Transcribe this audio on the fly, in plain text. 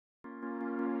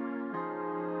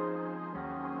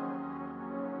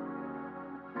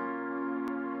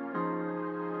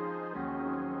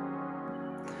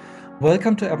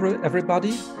Welcome to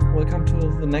everybody. Welcome to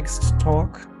the next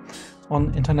talk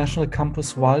on International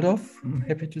Campus Waldorf. I'm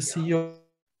happy to see you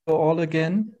all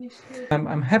again.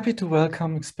 I'm happy to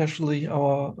welcome especially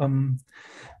our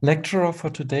lecturer for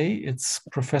today. It's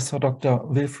Professor Dr.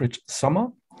 Wilfried Sommer.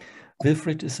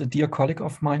 Wilfried is a dear colleague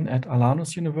of mine at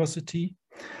Alanus University.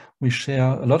 We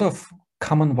share a lot of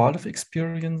common Waldorf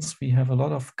experience. We have a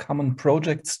lot of common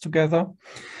projects together.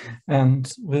 And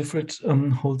Wilfried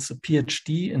holds a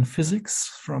PhD in physics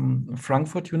from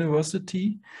Frankfurt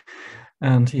University.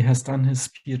 And he has done his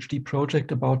PhD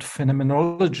project about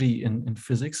phenomenology in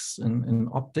physics, in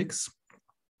optics.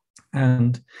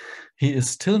 And he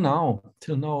is till now,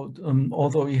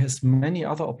 although he has many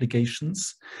other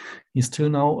obligations, he's till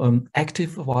now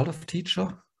active Waldorf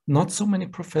teacher. Not so many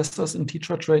professors in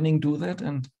teacher training do that,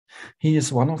 and he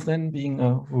is one of them, being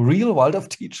a real Waldorf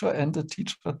teacher and a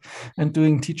teacher and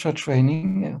doing teacher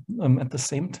training at the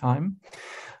same time,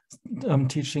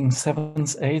 teaching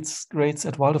 7th, 8th grades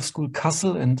at Waldorf School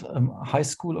Kassel and high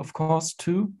school, of course,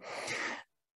 too.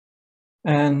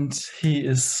 And he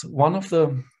is one of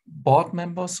the board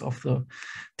members of the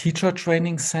Teacher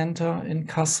Training Center in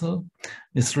Kassel.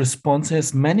 His response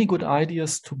has many good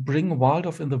ideas to bring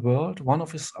Waldorf in the world. One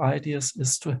of his ideas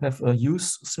is to have a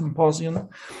youth symposium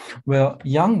where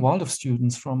young Waldorf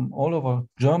students from all over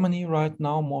Germany right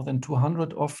now, more than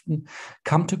 200 often,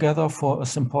 come together for a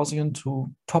symposium to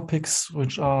topics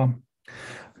which are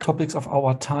topics of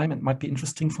our time and might be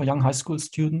interesting for young high school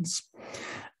students.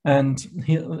 And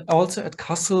he also at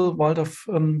Kassel Waldorf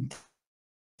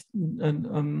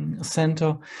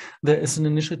Center, there is an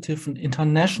initiative, an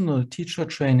international teacher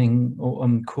training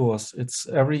course. It's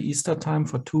every Easter time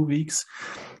for 2 weeks.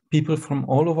 People from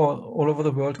all over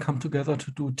the world come together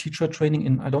to do teacher training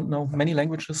in, I don't know, many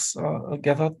languages are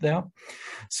gathered there.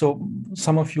 So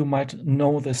some of you might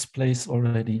know this place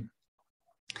already.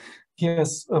 He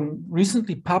has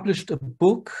recently published a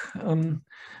book.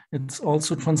 It's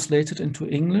also translated into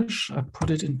English. I put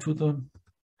it into the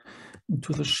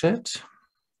chat.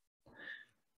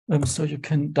 So you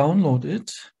can download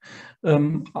it.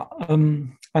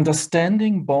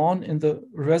 Understanding Born in the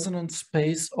Resonant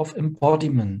Space of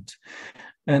Embodiment.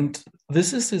 And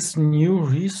this is his new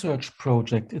research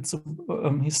project.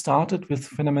 He started with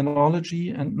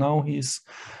phenomenology and now he's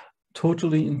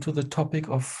totally into the topic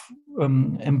of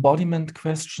embodiment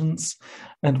questions.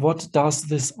 And what does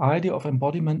this idea of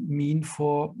embodiment mean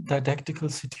for didactical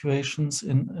situations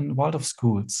in Waldorf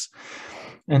schools?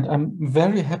 And I'm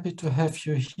very happy to have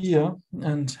you here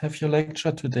and have your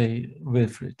lecture today,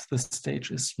 Wilfried. The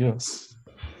stage is yours.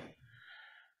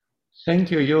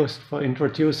 Thank you, Joost, for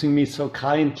introducing me so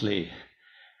kindly.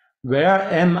 Where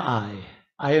am I?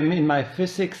 I am in my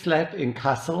physics lab in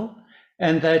Kassel,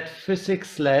 and that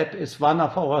physics lab is one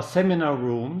of our seminar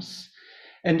rooms,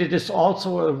 and it is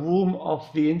also a room of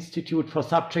the Institute for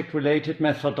Subject-Related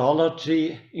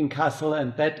Methodology in Kassel,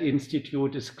 and that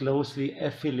institute is closely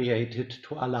affiliated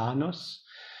to Alanus.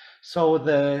 So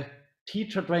the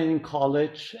Teacher Training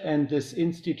College and this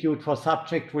Institute for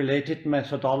Subject-Related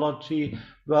Methodology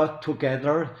work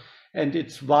together, and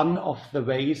it's one of the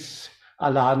ways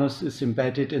Alanus is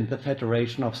embedded in the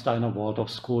Federation of Steiner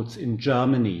Waldorf Schools in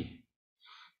Germany.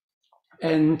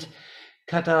 And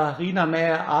Katharina, may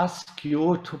I ask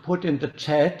you to put in the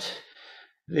chat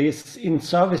this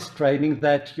in-service training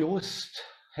that Joost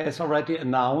has already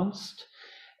announced.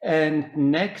 And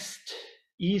next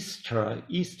Easter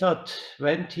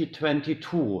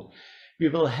 2022, we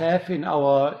will have in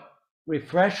our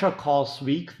refresher course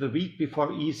week, the week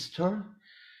before Easter,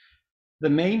 the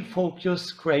main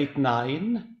focus grade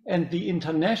 9, and the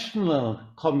international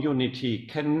community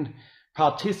can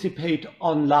participate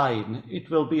online. It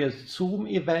will be a Zoom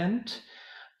event.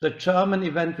 The German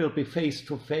event will be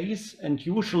face-to-face, and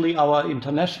usually our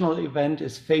international event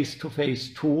is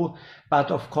face-to-face too,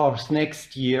 but of course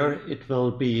next year it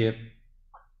will be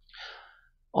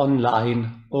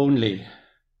online only.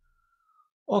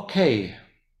 Okay,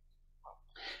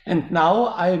 and now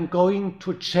I am going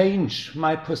to change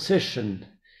my position.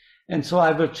 And so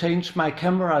I will change my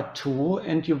camera too,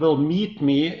 and you will meet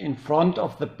me in front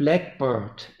of the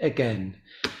blackbird again.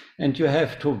 And you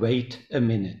have to wait a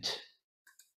minute.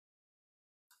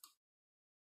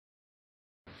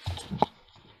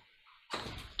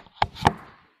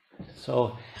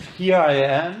 So here I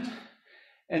am,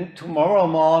 and tomorrow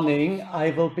morning I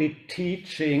will be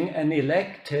teaching an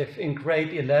elective in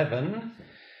grade 11.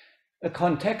 A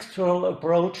contextual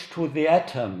approach to the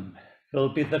atom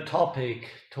will be the topic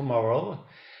tomorrow,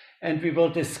 and we will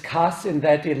discuss in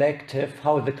that elective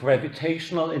how the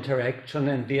gravitational interaction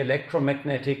and the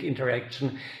electromagnetic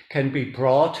interaction can be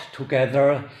brought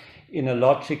together in a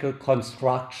logical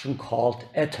construction called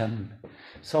atom.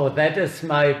 So that is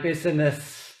my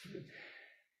business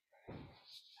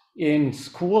in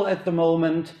school at the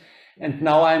moment. And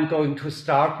now I'm going to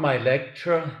start my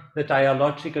lecture, The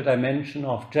Dialogical Dimension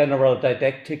of General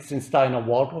Didactics in Steiner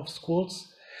Waldorf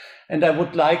Schools. And I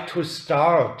would like to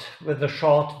start with a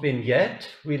short vignette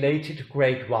related to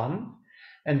grade 1.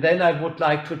 And then I would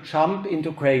like to jump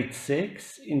into grade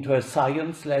 6, into a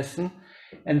science lesson.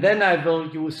 And then I will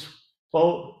use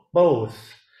both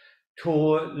to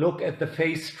look at the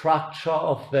phase structure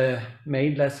of the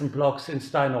main lesson blocks in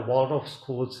Steiner Waldorf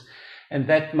schools. And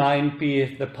that might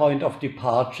be the point of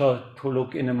departure to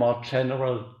look in a more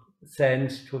general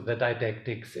sense to the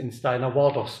didactics in Steiner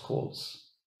Waldorf schools.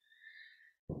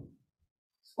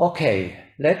 Okay,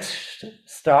 let's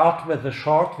start with a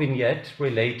short vignette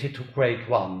related to grade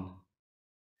 1.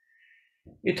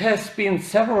 It has been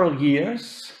several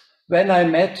years when I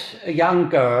met a young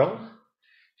girl.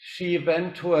 She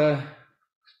went to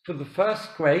the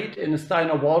first grade in a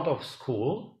Steiner Waldorf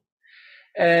school,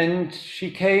 and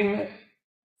she came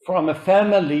from a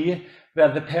family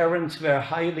where the parents were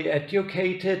highly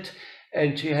educated,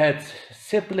 and she had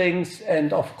siblings,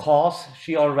 and of course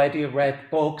she already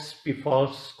read books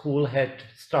before school had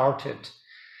started.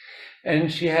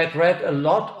 And she had read a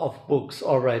lot of books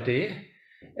already,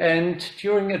 and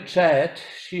during a chat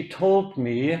she told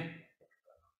me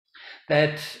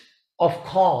that of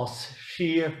course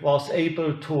she was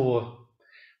able to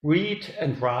read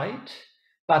and write,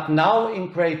 but now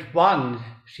in grade 1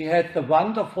 she had the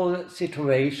wonderful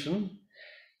situation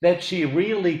that she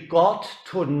really got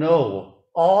to know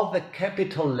all the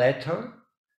capital letter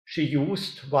she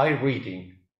used while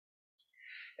reading.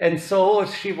 And so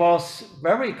she was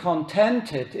very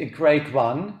contented in grade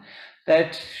 1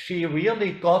 that she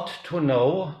really got to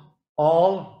know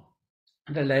all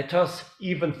the letters,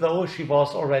 even though she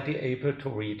was already able to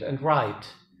read and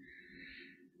write.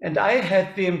 And I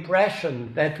had the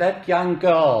impression that that young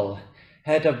girl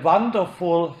had a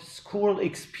wonderful school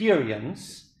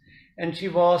experience, and she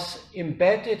was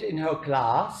embedded in her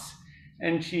class,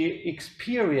 and she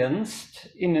experienced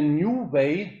in a new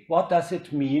way what does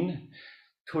it mean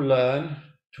to learn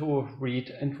to read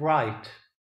and write.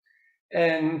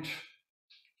 And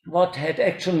what had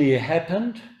actually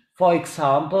happened, for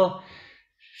example,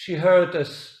 she heard a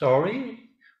story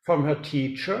from her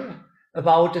teacher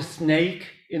about a snake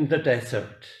in the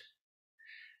desert.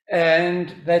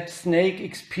 And that snake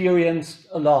experienced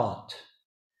a lot.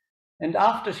 And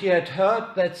after she had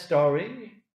heard that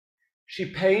story, she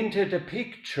painted a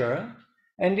picture,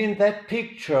 and in that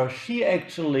picture she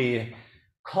actually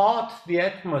caught the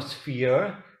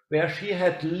atmosphere where she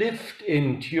had lived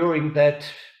in during that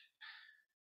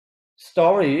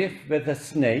story with the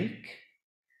snake.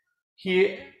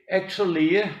 He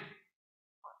actually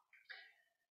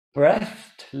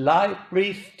breathed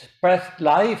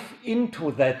life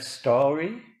into that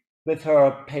story with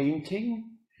her painting.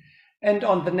 And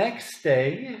on the next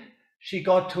day, she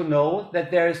got to know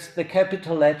that there is the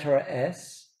capital letter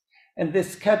S, and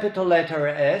this capital letter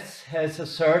S has a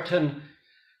certain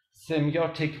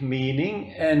semiotic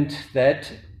meaning, and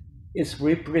that is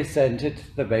represented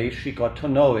the way she got to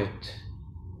know it.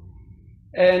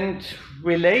 And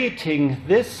relating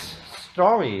this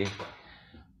story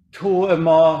to a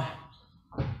more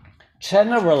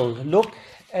general look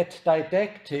at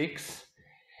didactics,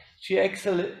 she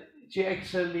actually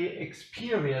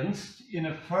experienced in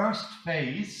a first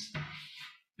phase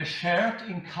a shared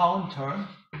encounter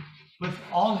with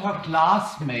all her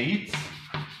classmates,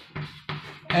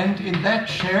 and in that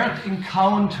shared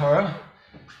encounter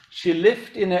she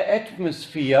lived in an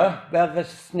atmosphere where the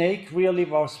snake really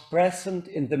was present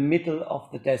in the middle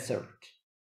of the desert.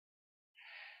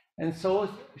 And so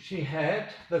she had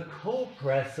the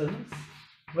co-presence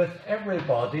with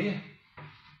everybody,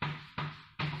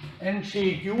 and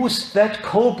she used that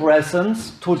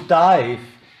co-presence to dive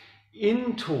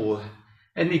into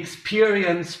an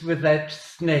experience with that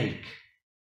snake.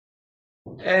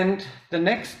 And the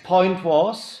next point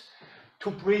was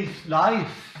to breathe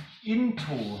life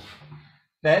into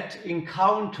that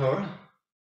encounter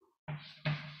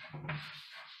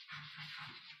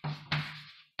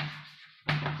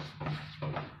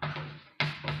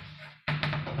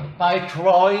by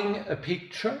drawing a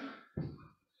picture.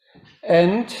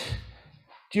 And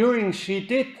during she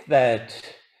did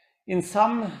that, in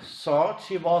some sort,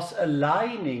 she was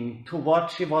aligning to what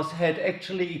she had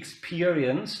actually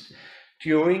experienced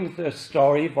during the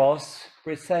story was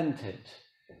presented.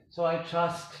 So I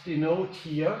just denote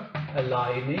here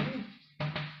aligning.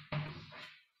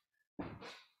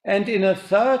 And in a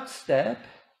third step,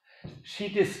 she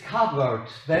discovered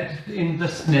that in the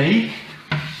snake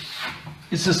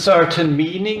is a certain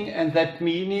meaning, and that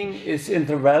meaning is in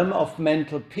the realm of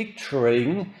mental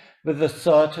picturing with a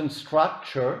certain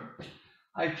structure.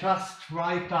 I just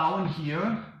write down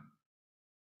here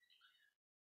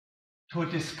to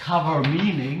discover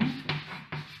meaning.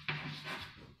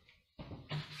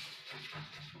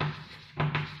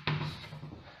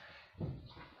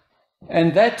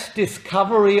 And that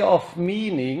discovery of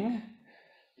meaning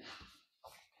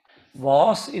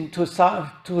was, to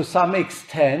some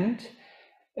extent,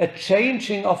 a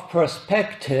changing of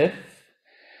perspective.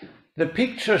 The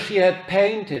picture she had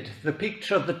painted, the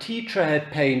picture the teacher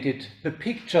had painted, the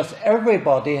pictures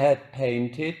everybody had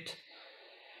painted,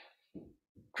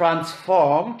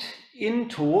 transformed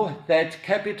into that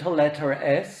capital letter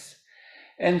S,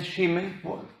 and she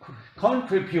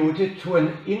contributed to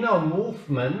an inner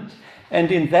movement. And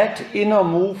in that inner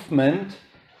movement,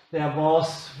 there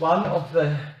was one of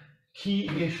the key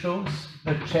issues,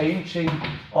 the changing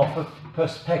of a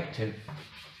perspective.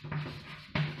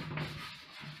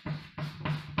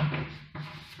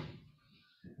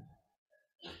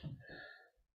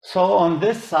 So on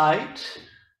this side,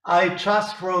 I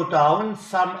just wrote down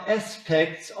some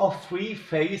aspects of 3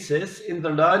 phases in the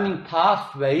learning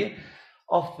pathway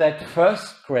of that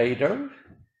first grader.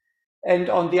 And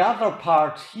on the other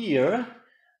part here,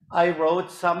 I wrote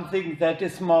something that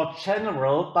is more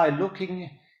general by looking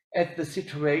at the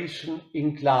situation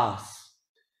in class.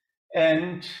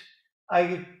 And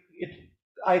I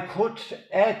could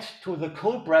add to the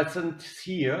co-presence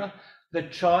here the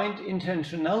joint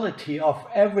intentionality of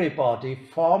everybody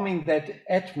forming that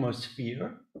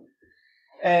atmosphere.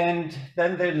 And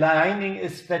then the lining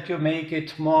is that you make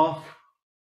it more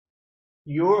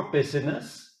your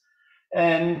business.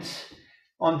 And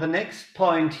on the next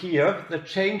point here, the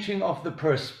changing of the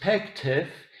perspective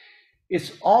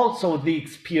is also the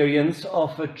experience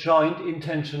of a joint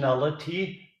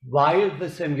intentionality while the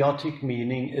semiotic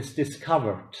meaning is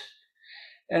discovered.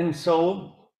 And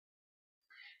so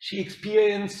she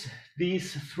experienced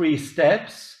these 3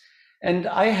 steps, and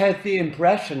I had the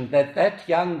impression that that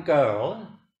young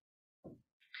girl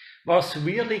was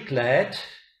really glad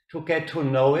to get to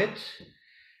know it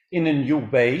in a new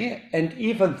way. And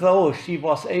even though she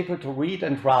was able to read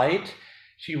and write,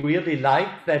 she really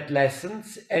liked that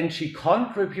lessons, and she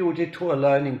contributed to a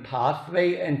learning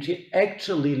pathway, and she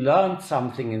actually learned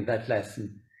something in that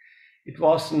lesson. It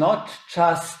was not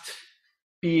just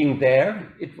being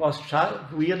there, it was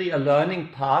really a learning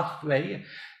pathway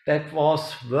that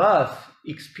was worth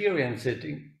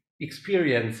experiencing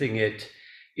it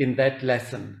in that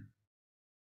lesson.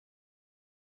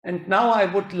 And now I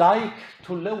would like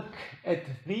to look at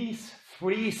these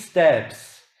 3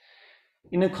 steps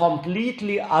in a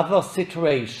completely other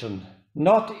situation,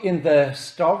 not in the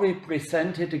story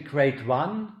presented in grade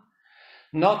 1,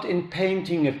 not in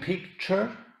painting a picture,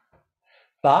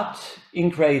 but in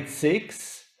grade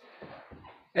 6,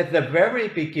 at the very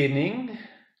beginning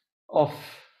of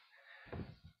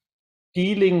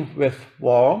dealing with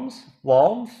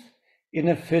warmth in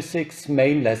a physics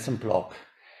main lesson block.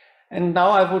 And now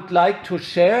I would like to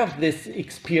share this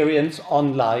experience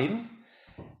online,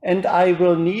 and I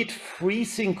will need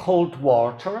freezing cold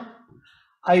water,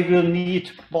 I will need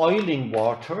boiling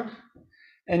water,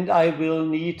 and I will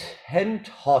need hand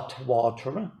hot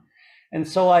water. And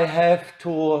so I have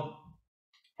to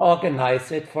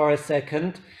organize it for a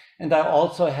second, and I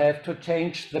also have to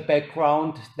change the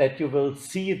background that you will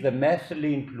see the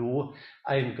methylene blue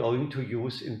I'm going to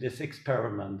use in this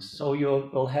experiment. So you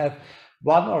will have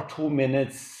 1 or 2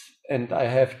 minutes, and I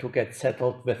have to get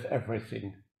settled with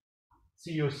everything.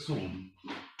 See you soon.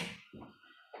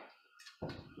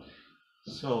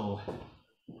 So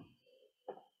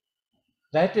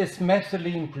that is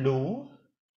methylene blue.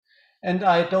 And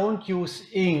I don't use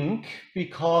ink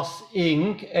because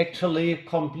ink actually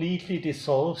completely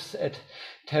dissolves at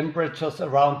temperatures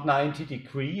around 90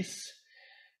 degrees.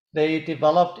 They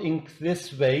developed ink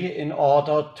this way in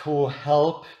order to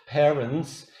help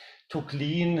parents to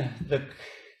clean the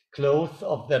clothes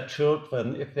of their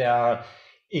children if there are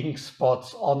ink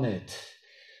spots on it.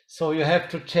 So you have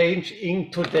to change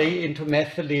ink today into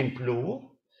methylene blue.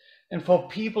 And for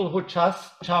people who just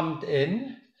jumped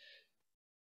in,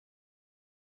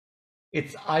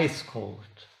 it's ice cold.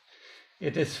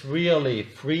 It is really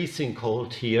freezing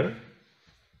cold here.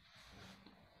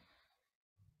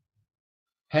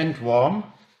 Hand warm.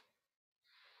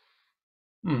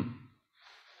 I'm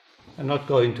not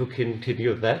going to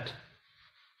continue that.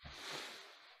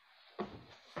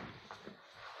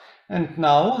 And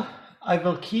now I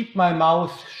will keep my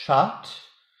mouth shut,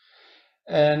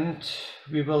 and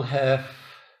we will have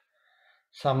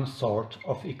some sort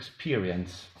of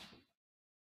experience.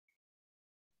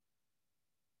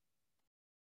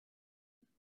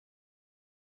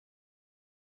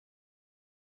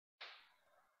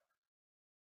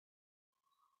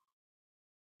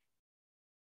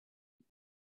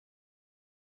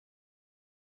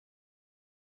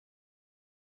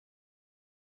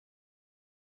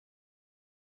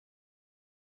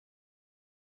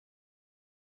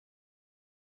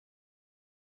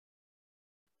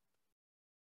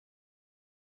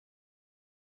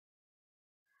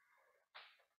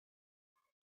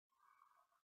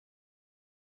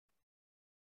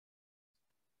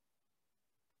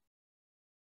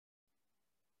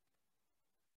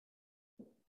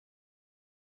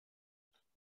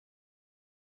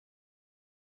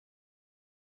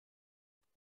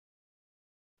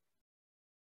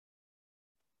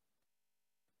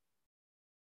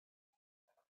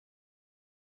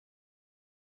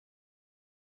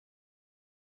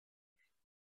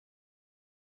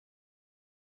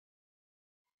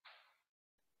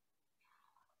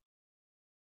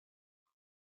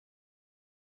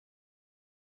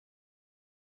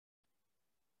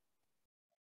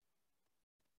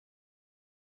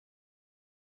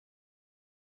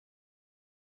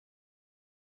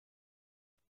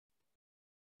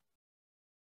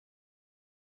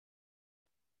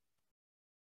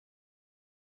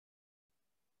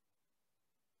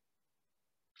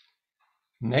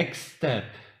 Next step.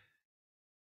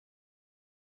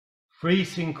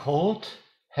 Freezing cold,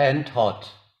 hand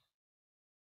hot.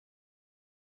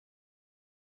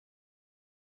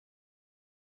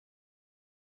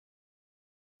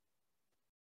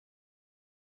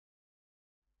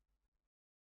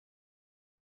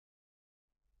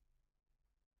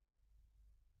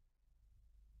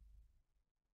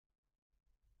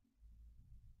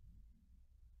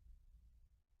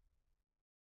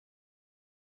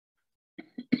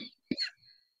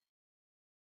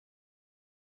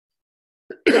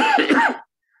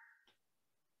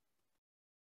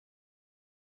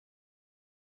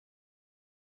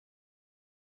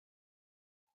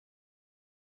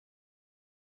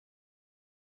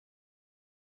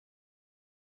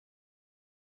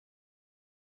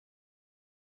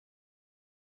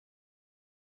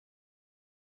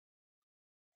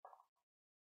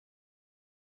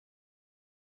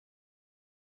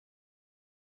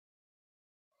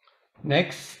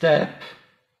 Next step,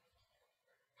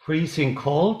 freezing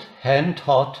cold, hand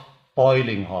hot,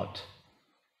 boiling hot.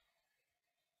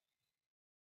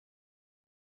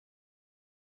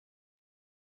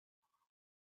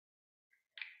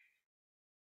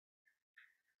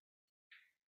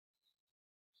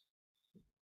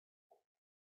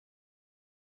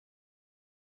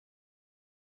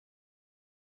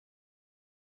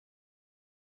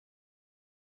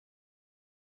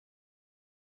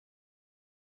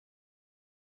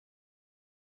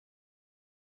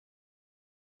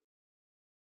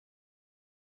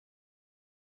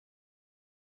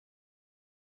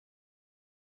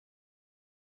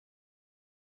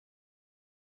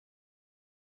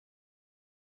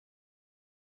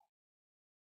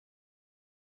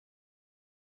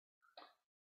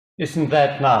 Isn't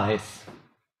that nice?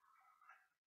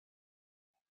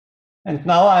 And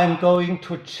now I'm going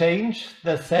to change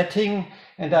the setting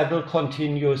and I will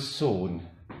continue soon.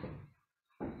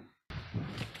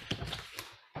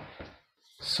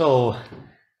 So,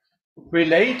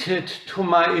 related to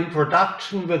my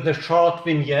introduction with a short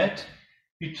vignette,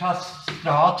 we just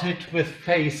started with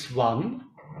phase 1.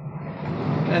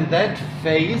 And that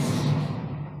phase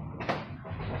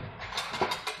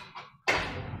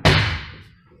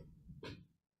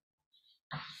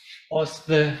was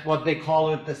what they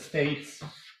call it, the state's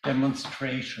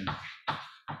demonstration.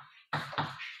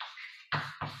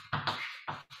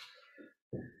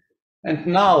 And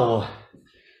now,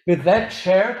 with that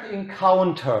shared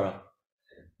encounter,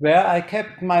 where I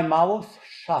kept my mouth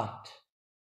shut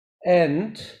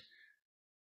and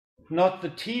not the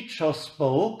teacher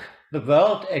spoke, the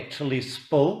world actually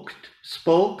spoke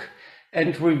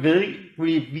and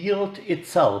revealed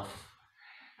itself.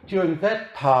 During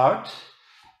that part,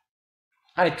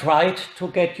 I tried to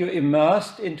get you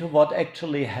immersed into what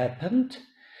actually happened.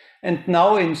 And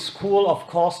now in school, of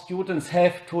course, students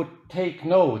have to take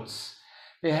notes.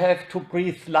 They have to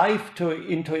breathe life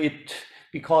into it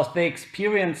because they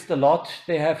experienced a lot.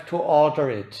 They have to order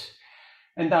it.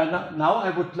 And now I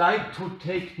would like to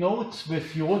take notes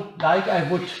with you like I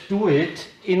would do it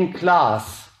in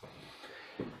class.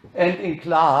 And in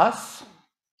class,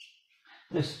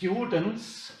 the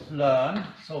students learn,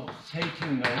 so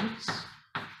taking notes,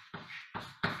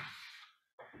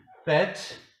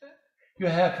 that you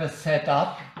have a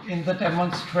setup in the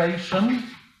demonstration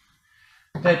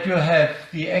that you have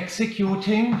the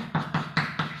executing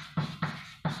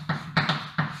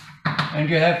and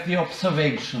you have the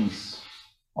observation.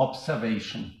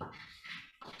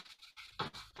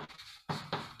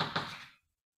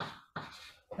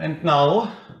 And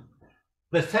now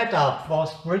the setup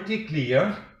was pretty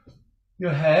clear. You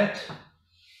had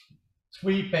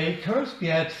three bakers. We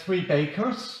had three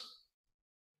bakers.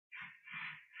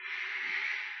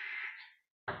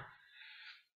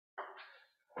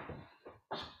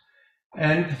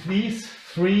 And these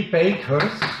three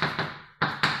bakers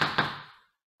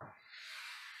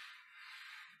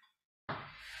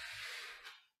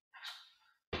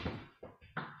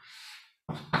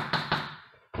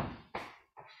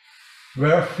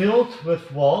were filled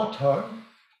with water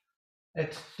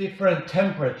at different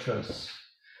temperatures.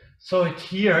 So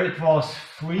here it was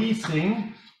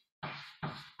freezing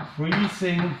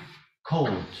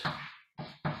cold.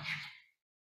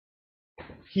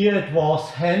 Here it was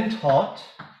hand hot,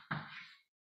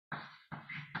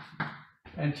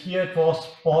 and here it was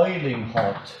boiling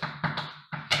hot.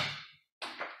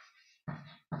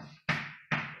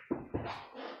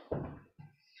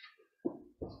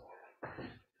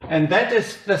 And that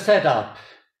is the setup.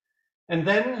 And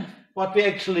then what we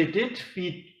actually did,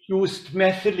 we used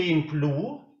methylene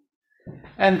blue,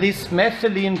 and this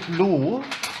methylene blue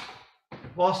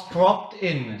was dropped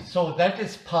in. So that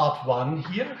is part one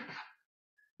here.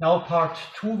 Now part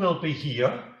two will be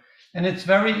here, and it's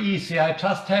very easy. I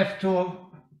just have to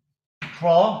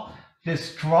draw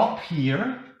this drop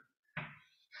here,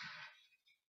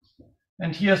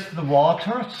 and here's the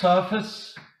water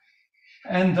surface,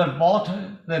 and the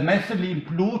methylene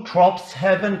blue drops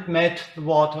haven't met the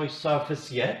water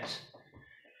surface yet.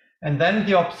 And then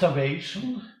the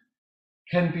observation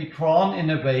can be drawn in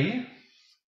a way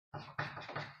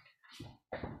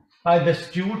by the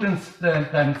students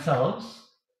themselves,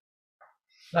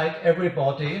 like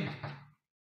everybody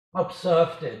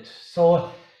observed it.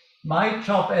 So my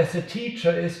job as a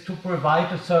teacher is to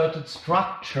provide a certain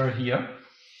structure here.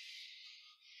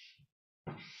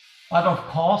 But of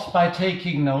course, by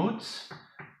taking notes,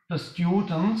 the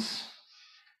students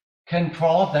can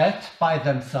draw that by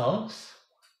themselves.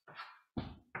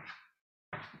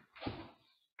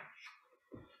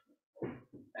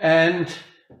 And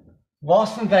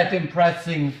wasn't that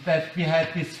impressive that we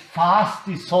had this fast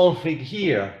dissolving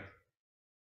here?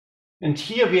 And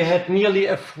here we had nearly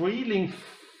a freely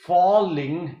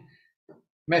falling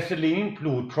methylene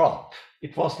blue drop.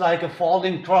 It was like a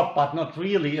falling drop, but not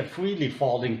really a freely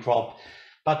falling drop.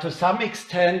 But to some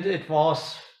extent, it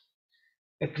was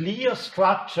a clear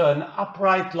structure, an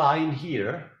upright line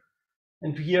here.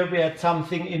 And here we had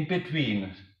something in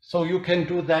between. So you can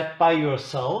do that by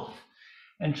yourself.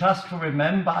 And just to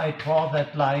remember, I draw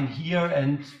that line here,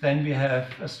 and then we have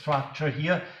a structure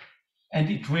here.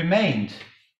 And it remained.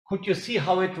 Could you see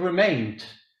how it remained?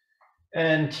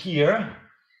 And here,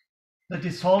 the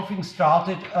dissolving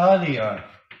started earlier.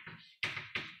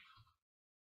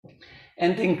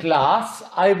 And in class,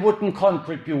 I wouldn't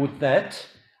contribute that.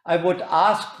 I would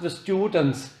ask the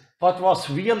students what was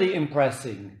really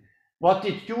impressing. What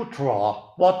did you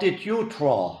draw? What did you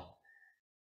draw?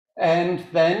 And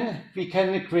then we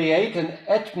can create an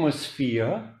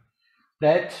atmosphere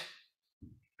that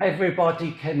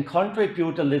everybody can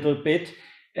contribute a little bit,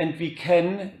 and we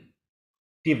can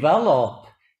develop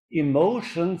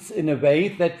emotions in a way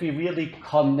that we really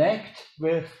connect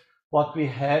with what we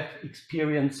have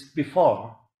experienced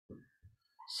before.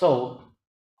 So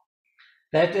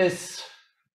that is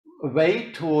a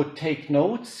way to take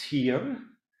notes here,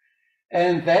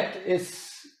 and that is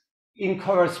in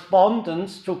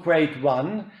correspondence to grade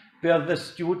 1, where the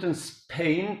students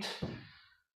paint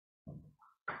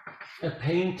a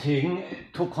painting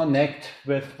to connect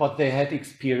with what they had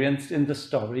experienced in the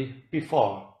story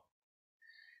before.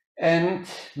 And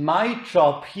my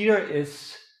job here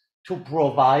is to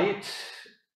provide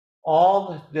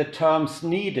all the terms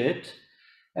needed,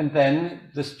 and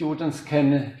then the students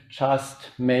can just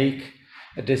make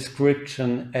a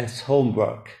description as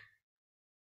homework.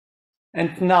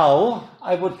 And now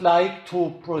I would like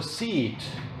to proceed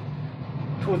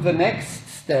to the next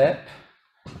step.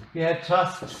 We had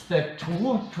just step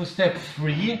 2 to step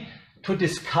 3 to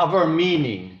discover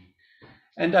meaning.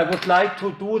 And I would like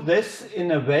to do this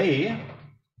in a way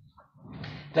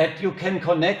that you can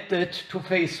connect it to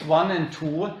phase 1 and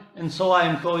 2. And so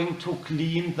I'm going to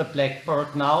clean the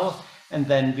blackboard now, and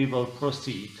then we will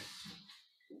proceed.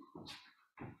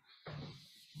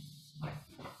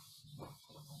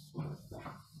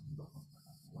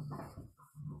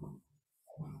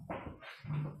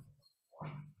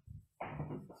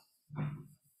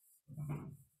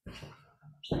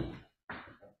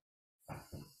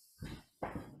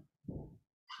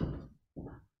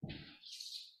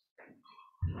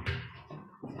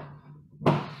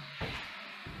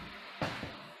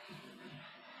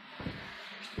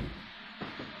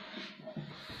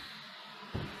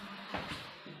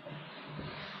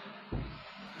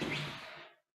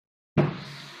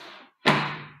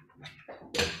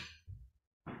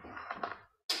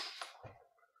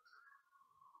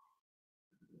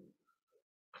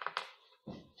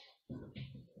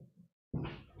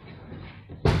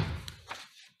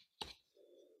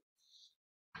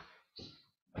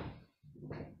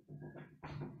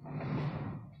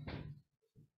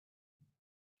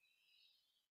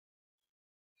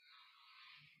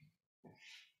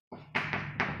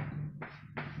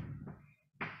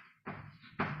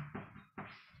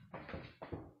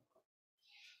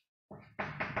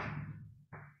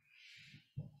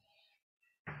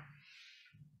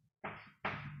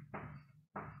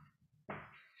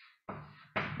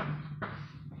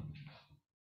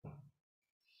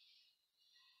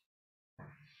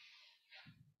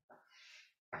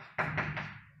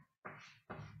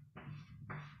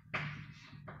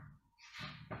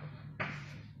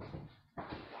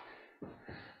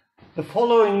 the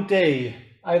following day,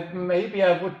 I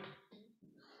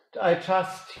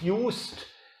just used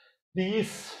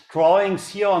these drawings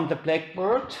here on the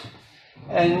blackboard,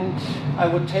 and I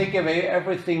would take away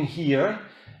everything here,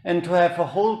 and to have a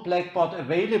whole blackboard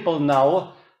available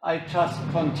now, I just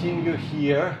continue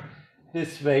here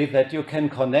this way that you can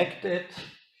connect it.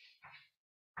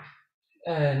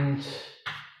 And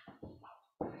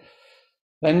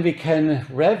then we can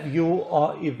review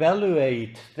or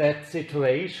evaluate that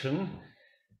situation.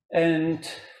 And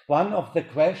one of the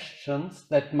questions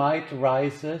that might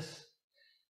arise is,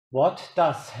 what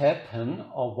does happen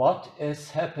or what is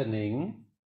happening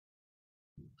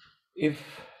if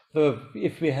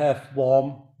we have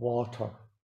warm water?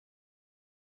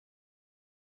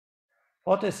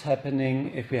 What is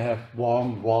happening if we have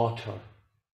warm water?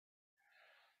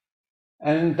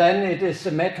 And then it is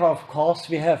a matter of course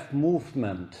we have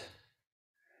movement.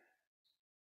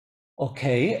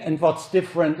 Okay, and what's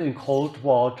different in cold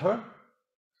water?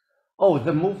 Oh,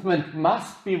 the movement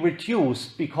must be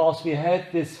reduced because we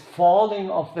had this falling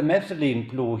of the methylene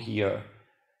blue here.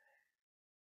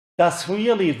 Does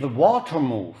really the water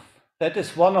move? That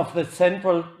is one of the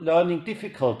central learning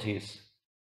difficulties.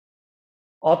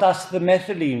 Or does the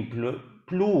methylene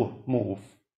blue move?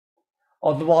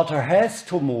 Or the water has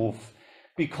to move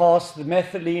because the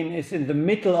methylene is in the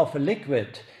middle of a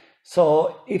liquid.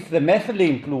 So if the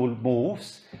methylene blue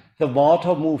moves, the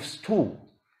water moves too.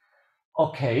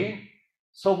 Okay,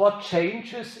 so what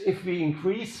changes if we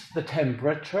increase the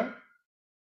temperature?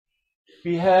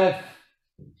 We have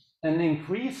an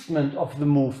increasement of the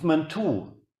movement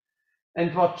too.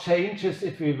 And what changes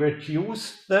if we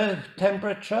reduce the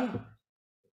temperature?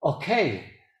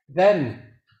 Okay, then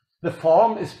the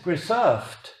form is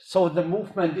preserved, so the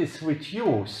movement is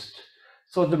reduced.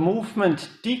 So the movement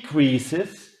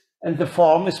decreases and the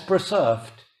form is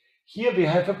preserved. Here we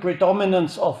have a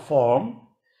predominance of form.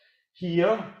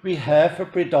 Here we have a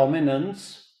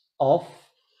predominance of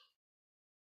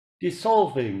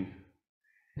dissolving.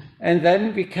 And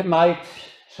then we might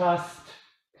just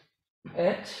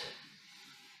add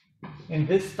in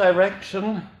this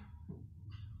direction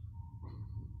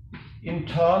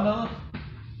internal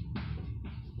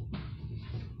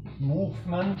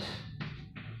movement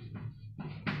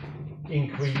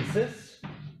increases,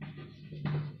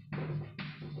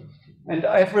 and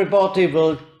everybody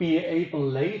will be able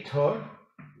later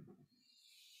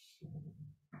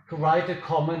to write a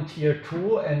comment here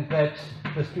too, and that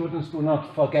the students do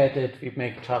not forget it. We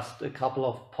make just a couple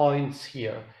of points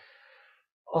here.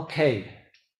 Okay.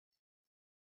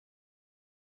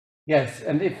 Yes,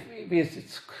 and if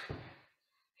it's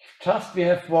just we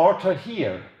have water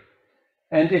here,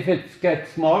 and if it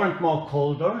gets more and more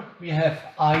colder, we have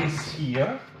ice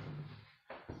here,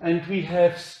 and we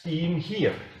have steam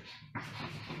here.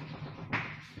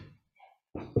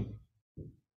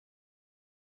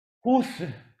 Who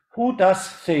does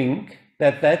think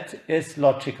that that is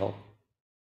logical?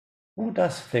 Who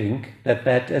does think that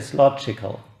that is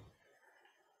logical?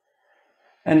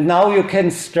 And now you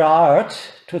can start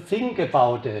to think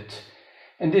about it.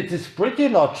 And it is pretty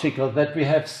logical that we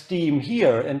have steam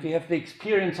here and we have the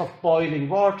experience of boiling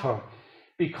water,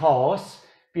 because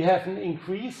we have an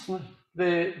increase,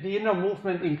 the inner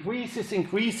movement increases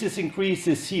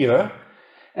here,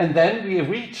 and then we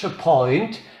reach a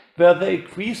point where the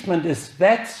increasement is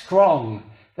that strong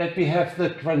that we have the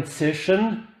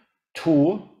transition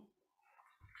to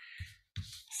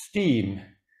steam.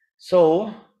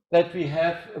 So that we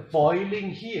have a boiling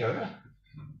here.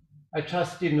 I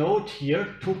just denote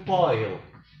here to boil.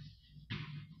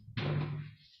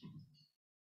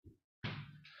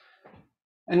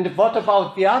 And what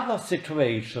about the other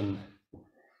situation?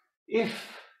 If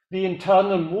the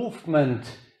internal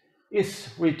movement is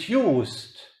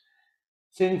reduced,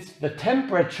 since the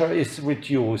temperature is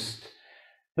reduced,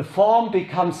 the form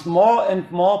becomes more and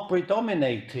more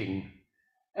predominating.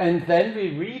 And then we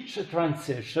reach a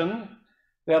transition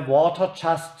where water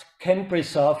just can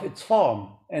preserve its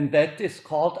form, and that is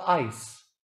called ice.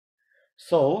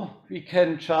 So we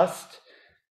can just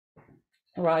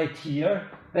write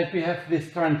here that we have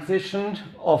this transition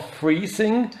of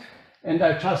freezing, and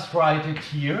I just write it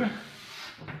here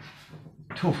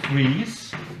to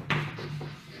freeze.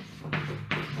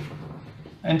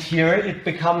 And here it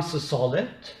becomes a solid,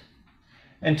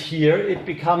 and here it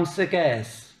becomes a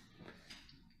gas.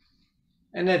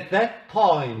 And at that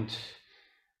point,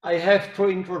 I have to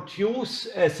introduce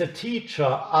as a teacher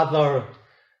other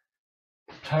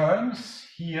terms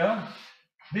here.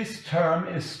 This term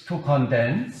is to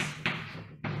condense.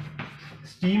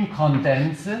 Steam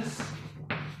condenses.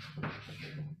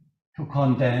 To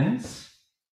condense.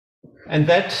 And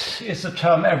that is a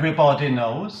term everybody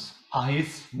knows: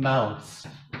 ice melts.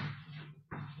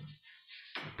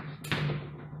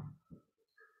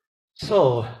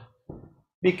 So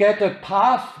we get a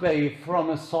pathway from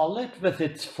a solid with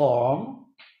its form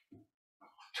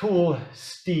to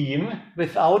steam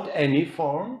without any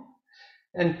form.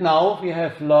 And now we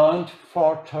have learned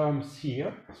 4 terms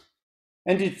here.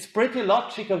 And it's pretty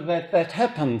logical that that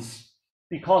happens,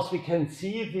 because we can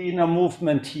see the inner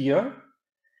movement here.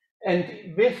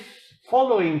 And with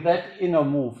following that inner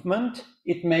movement,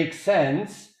 it makes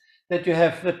sense that you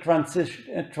have the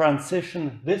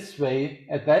transition this way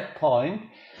at that point,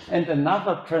 and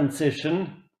another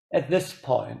transition at this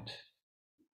point.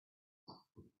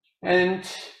 And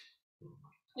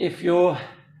if you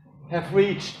have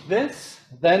reached this,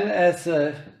 then as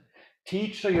a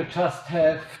teacher, you just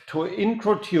have to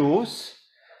introduce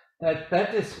that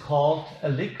that is called a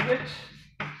liquid,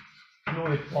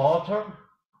 fluid, water.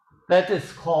 That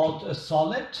is called a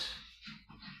solid.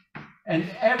 And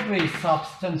every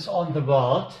substance on the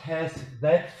world has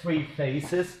that 3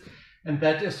 phases, and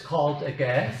that is called a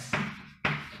gas.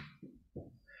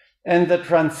 And the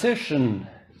transition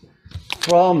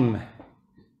from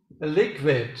a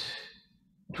liquid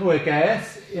to a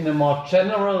gas in a more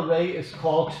general way is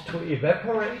called to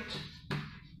evaporate.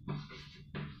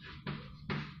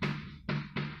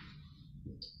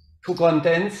 To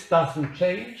condense doesn't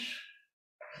change.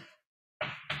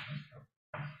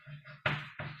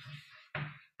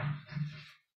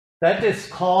 That is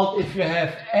called, if you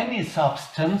have any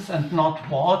substance and not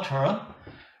water,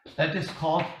 that is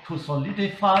called to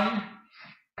solidify.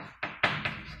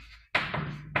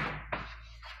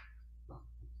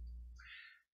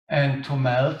 And to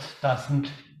melt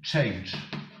doesn't change.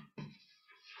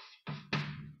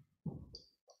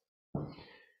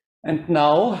 And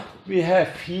now we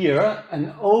have here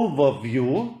an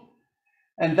overview,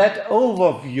 and that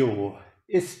overview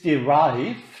is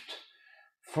derived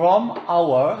from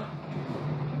our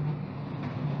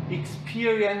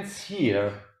experience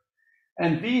here.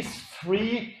 And these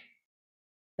 3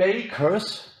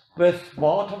 bakers with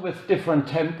water with different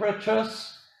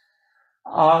temperatures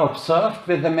are observed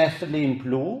with the methylene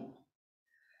blue.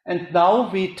 And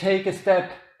now we take a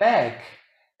step back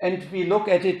and we look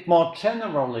at it more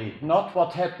generally, not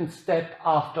what happens step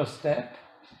after step.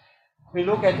 We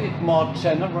look at it more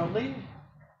generally.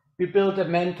 We build a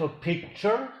mental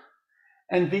picture,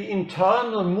 and the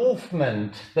internal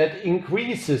movement that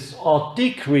increases or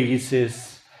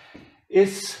decreases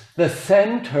is the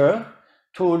center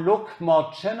to look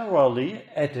more generally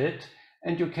at it.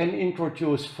 And you can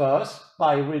introduce first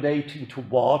by relating to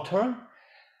water,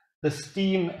 the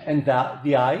steam and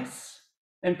the ice.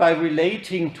 And by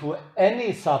relating to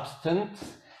any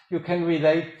substance, you can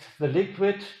relate the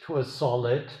liquid to a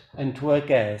solid and to a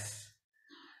gas.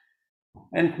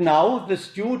 And now the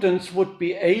students would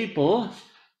be able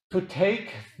to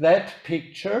take that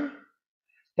picture,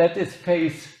 that is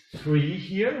phase 3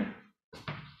 here.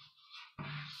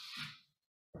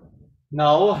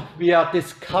 Now we are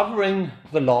discovering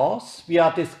the laws, we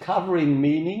are discovering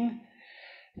meaning,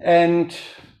 and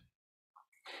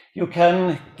you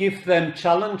can give them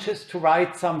challenges to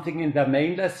write something in their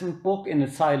main lesson book in a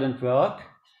silent work.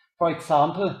 For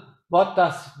example, what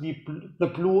does the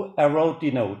blue arrow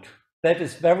denote? That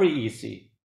is very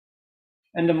easy.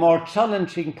 And the more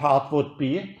challenging part would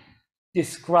be,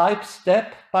 describe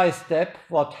step by step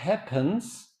what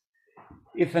happens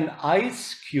if an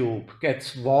ice cube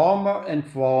gets warmer and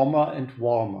warmer and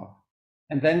warmer.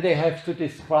 And then they have to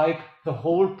describe the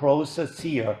whole process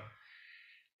here.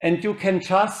 And you can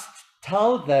just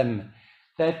tell them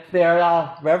that there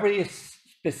are very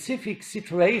specific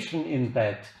situations in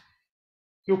that.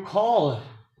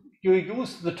 You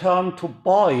use the term to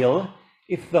boil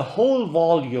if the whole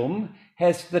volume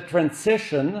has the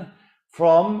transition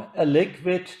from a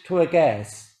liquid to a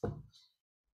gas.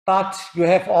 But you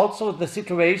have also the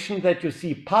situation that you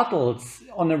see puddles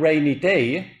on a rainy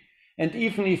day, and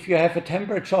even if you have a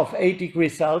temperature of 8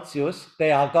 degrees Celsius,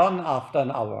 they are gone after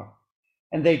an hour,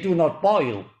 and they do not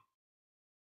boil.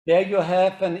 There you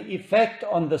have an effect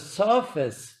on the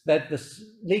surface that the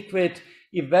liquid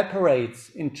evaporates.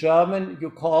 In German, you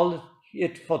call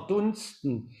it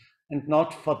verdunsten and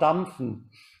not verdampfen.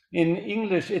 In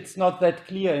English, it's not that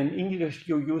clear. In English,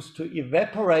 you use to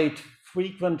evaporate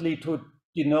frequently to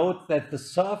denote that the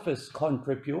surface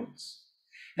contributes.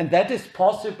 And that is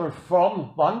possible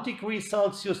from 1 degree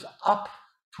Celsius up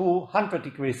to 100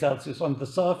 degrees Celsius on the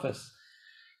surface.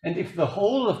 And if the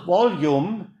whole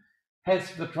volume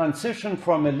has the transition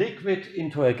from a liquid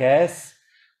into a gas,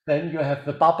 then you have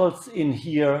the bubbles in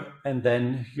here, and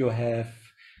then you have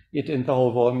it in the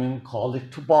whole volume and call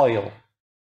it to boil.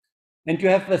 And you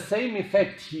have the same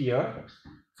effect here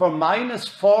from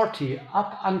 -40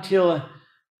 up until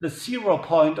the 0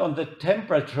 point on the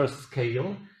temperature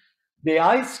scale. The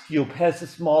ice cube has a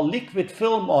small liquid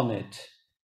film on it.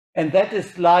 And that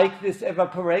is like this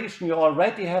evaporation. You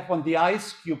already have on the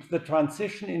ice cube the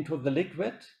transition into the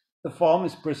liquid. The form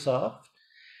is preserved.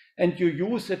 And you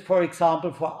use it, for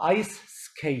example, for ice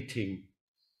skating.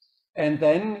 And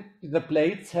then the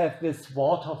plates have this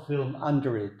water film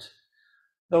under it.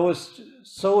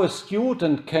 So a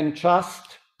student can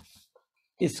just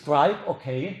describe,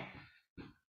 okay,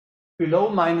 below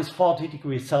 -40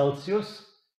 degrees Celsius,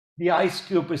 the ice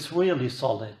cube is really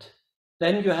solid.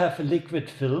 Then you have a liquid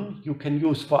film you can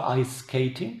use for ice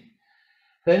skating.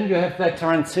 Then you have that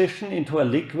transition into a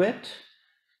liquid.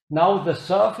 Now the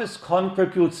surface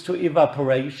contributes to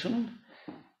evaporation.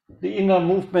 The inner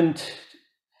movement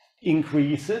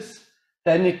increases.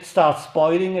 Then it starts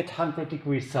boiling at 100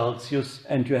 degrees Celsius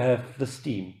and you have the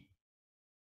steam.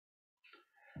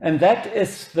 And that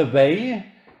is the way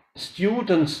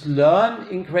students learn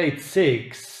in grade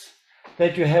 6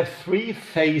 that you have 3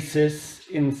 phases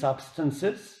in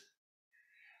substances,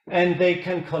 and they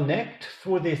can connect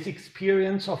through this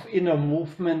experience of inner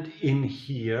movement in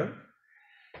here.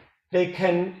 They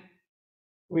can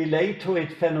relate to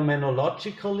it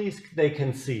phenomenologically, they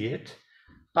can see it.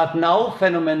 But now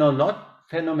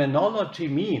phenomenology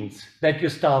means that you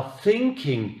start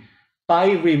thinking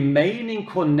by remaining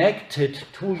connected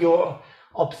to your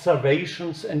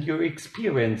observations and your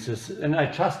experiences. And I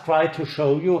just try to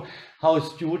show you how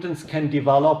students can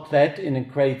develop that in a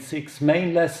grade 6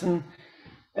 main lesson.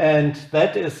 And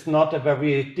that is not a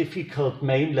very difficult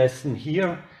main lesson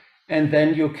here. And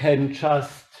then you can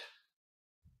just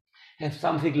have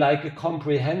something like a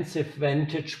comprehensive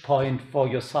vantage point for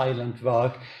your silent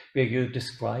work, where you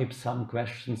describe some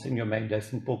questions in your main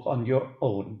lesson book on your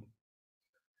own.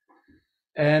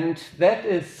 And that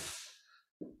is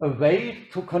a way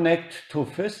to connect to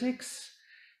physics.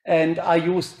 And I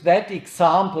used that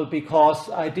example because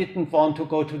I didn't want to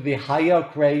go to the higher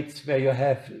grades where you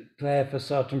have to have a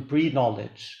certain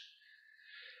pre-knowledge.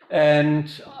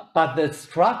 But the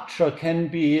structure can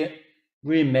be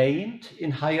remained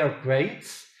in higher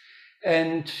grades,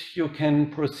 and you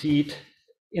can proceed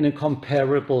in a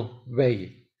comparable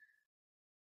way.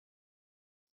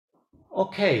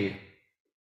 Okay,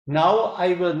 now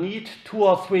I will need 2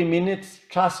 or 3 minutes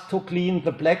just to clean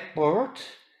the blackboard.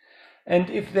 And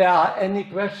if there are any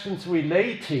questions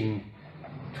relating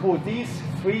to these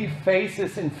 3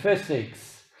 phases in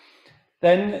physics,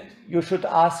 then you should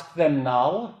ask them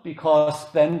now,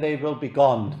 because then they will be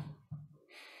gone.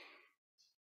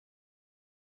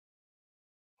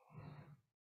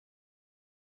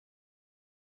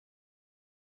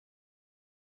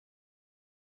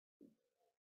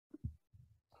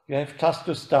 You have just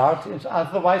to start,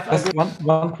 otherwise Just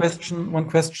one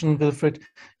question, Wilfried.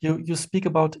 You speak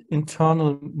about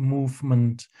internal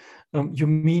movement. You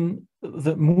mean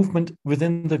the movement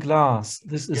within the glass?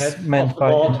 This is yes, meant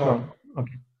by water. internal.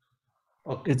 Okay.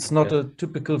 Okay. It's not a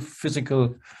typical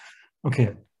physical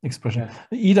expression.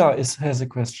 Yeah. Ida has a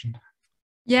question.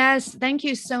 Yes, thank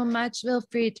you so much,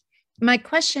 Wilfried. My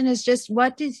question is just,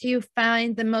 what did you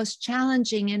find the most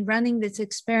challenging in running this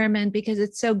experiment? Because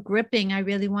it's so gripping. I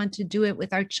really want to do it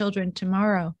with our children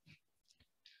tomorrow.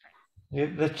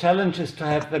 The challenge is to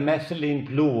have the methylene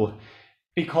blue,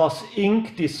 because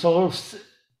ink dissolves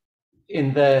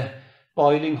in the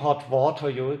boiling hot water.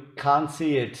 You can't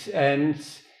see it. And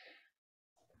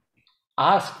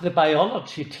ask the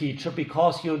biology teacher,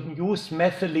 because you use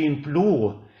methylene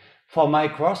blue for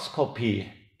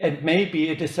microscopy. And maybe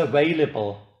it is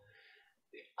available.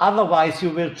 Otherwise, you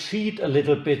will cheat a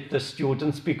little bit the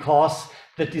students, because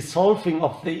the dissolving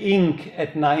of the ink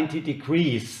at 90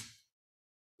 degrees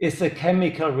is a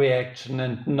chemical reaction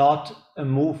and not a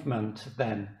movement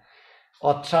then.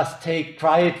 Or just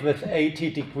try it with 80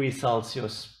 degrees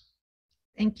Celsius.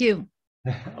 Thank you.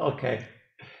 Okay.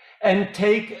 And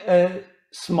take a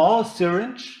small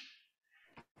syringe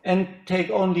and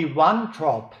take only 1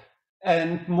 drop.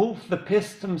 And move the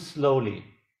piston slowly.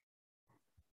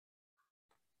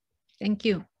 Thank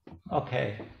you.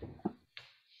 Okay.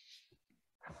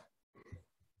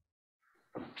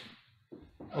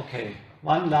 Okay,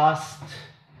 one last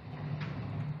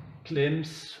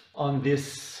glimpse on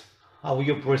this, how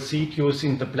you proceed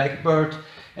using the Blackboard.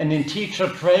 And in teacher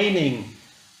training,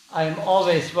 I'm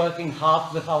always working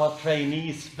hard with our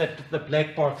trainees that the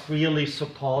Blackboard really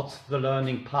supports the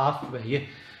learning pathway.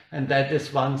 And that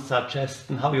is one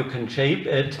suggestion how you can shape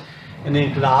it. And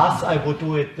in class, I would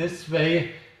do it this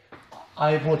way.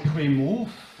 I would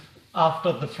remove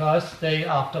after the first day,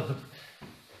 after the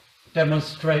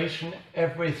demonstration,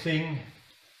 everything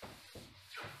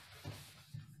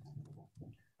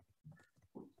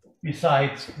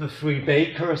besides the 3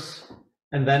 bakers,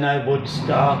 and then I would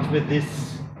start with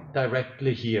this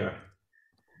directly here.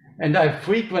 And I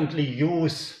frequently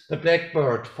use the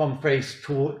blackbird from phase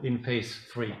 2 in phase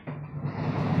 3.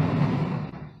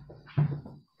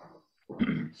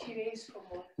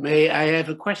 May I have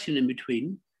a question in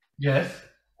between? Yes.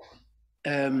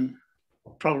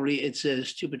 Probably it's a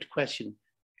stupid question.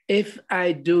 If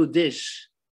I do this,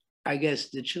 I guess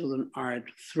the children are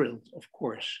thrilled, of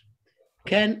course.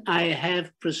 Can I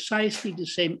have precisely the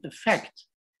same effect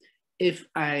if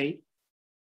I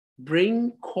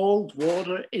bring cold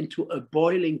water into a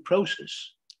boiling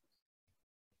process?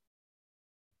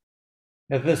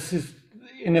 Yeah, this is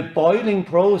in a boiling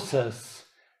process.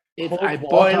 If Cold I water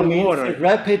boil means water, a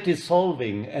rapid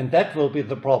dissolving, and that will be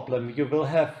the problem. You will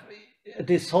have a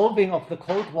dissolving of the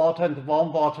cold water and the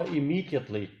warm water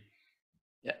immediately.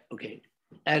 yeah, okay,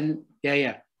 and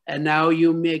and now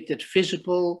you make that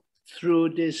visible through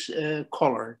this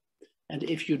color. And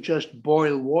if you just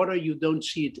boil water, you don't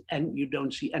see it, and you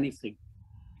don't see anything.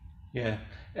 Yeah,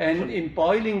 and in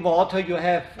boiling water you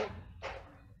have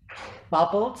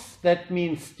bubbles, that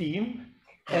means steam,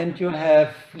 and you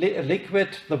have liquid,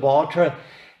 the water,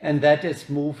 and that is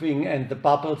moving, and the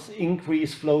bubbles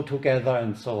increase, flow together,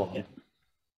 and so on. Yeah.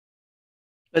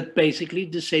 But basically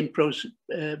the same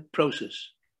process.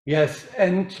 Yes,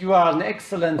 and you are an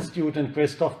excellent student,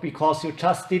 Christoph, because you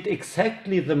just did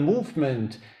exactly the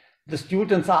movement the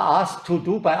students are asked to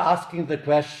do by asking the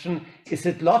question, is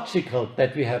it logical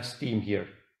that we have steam here?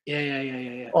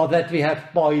 Yeah. Or that we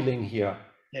have boiling here?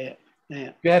 Yeah.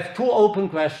 You have 2 open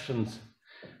questions.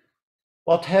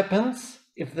 What happens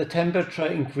if the temperature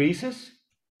increases?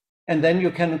 And then you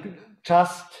can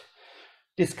just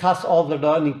discuss all the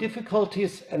learning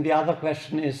difficulties. And the other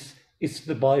question is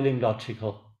the boiling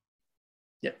logical?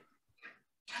 Yeah.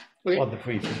 Okay. Or the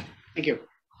freezing? Thank you.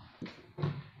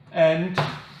 And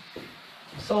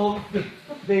so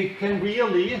they can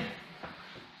really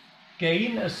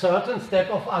gain a certain step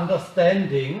of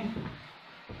understanding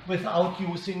without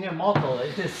using a model.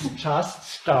 It is just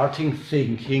starting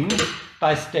thinking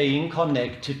by staying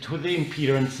connected to the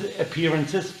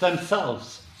appearances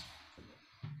themselves.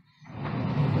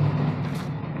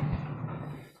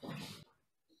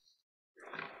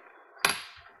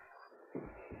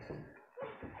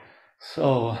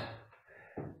 So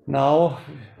now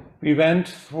we went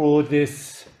through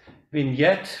this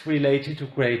vignette related to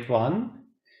grade 1.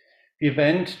 We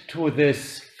went to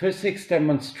this physics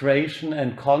demonstration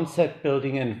and concept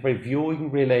building and reviewing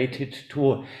related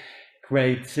to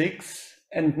grade 6.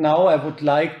 And now I would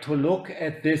like to look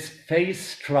at this phase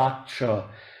structure,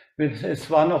 which is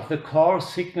one of the core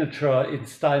signature in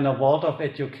Steiner Waldorf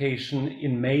education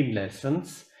in main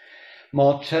lessons,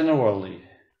 more generally.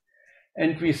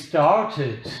 And we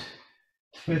started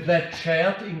with that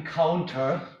shared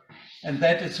encounter, and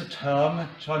that is a term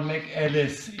John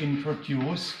McAllis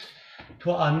introduced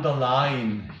to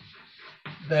underline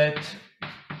that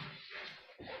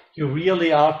you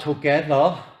really are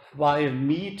together while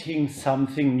meeting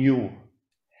something new.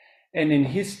 And in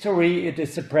history, it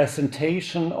is a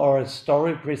presentation or a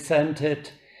story presented.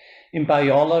 In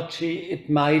biology, it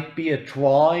might be a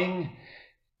drawing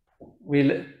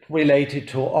related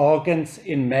to organs.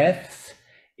 In maths,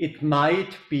 it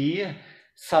might be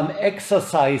some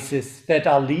exercises that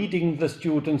are leading the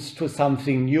students to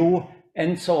something new,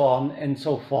 and so on and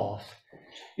so forth.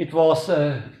 It was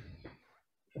a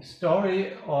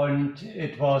story, and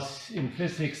it was in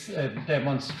physics a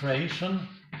demonstration.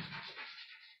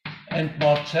 And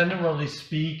more generally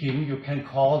speaking, you can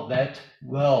call that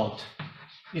world.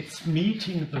 It's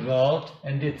meeting the world,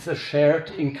 and it's a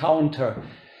shared encounter.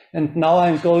 And now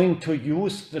I'm going to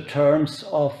use the terms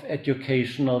of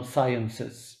educational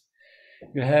sciences.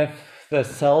 You have the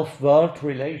self-world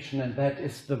relation, and that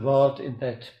is the world in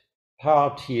that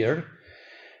part here.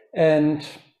 And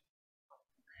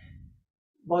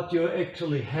what you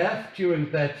actually have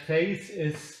during that phase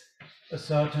is a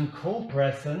certain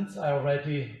co-presence. I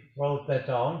already wrote that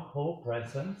down,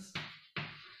 co-presence.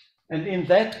 And in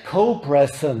that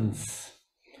co-presence,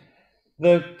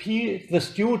 the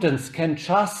students can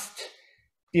just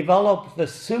develop the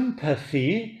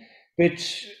sympathy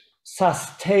which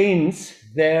sustains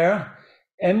their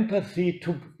empathy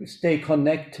to stay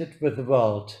connected with the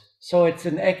world. So it's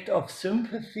an act of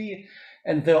sympathy,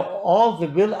 and all the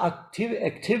will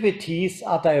activities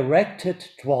are directed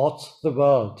towards the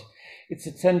world. It's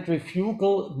a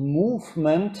centrifugal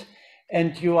movement,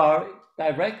 and you are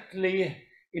directly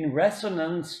in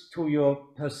resonance to your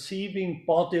perceiving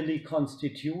bodily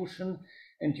constitution,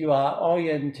 and you are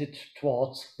oriented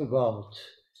towards the world.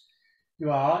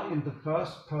 You are in the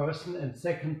first person and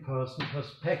second person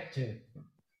perspective.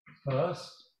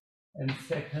 First and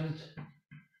second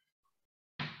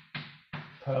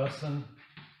person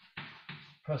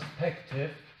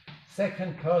perspective.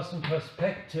 Second person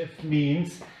perspective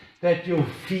means that you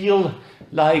feel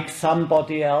like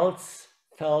somebody else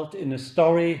felt in a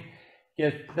story,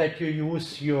 yet that you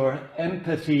use your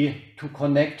empathy to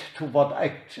connect to what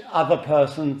other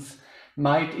persons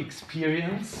might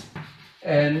experience,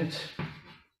 and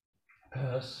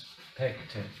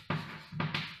perspective.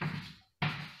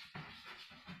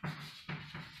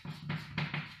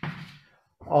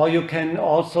 Or you can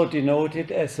also denote it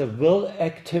as a will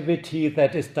activity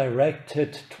that is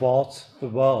directed towards the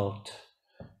world.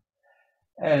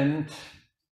 And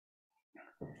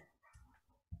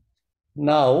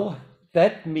now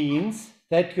that means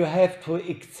that you have to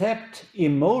accept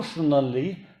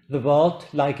emotionally the world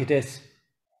like it is.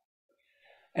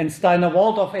 And Steiner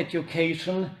Waldorf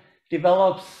education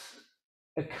develops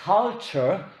a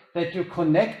culture that you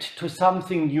connect to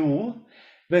something new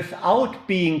without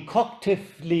being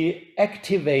cognitively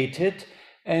activated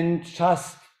and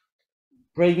just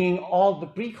bringing all the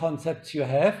preconcepts you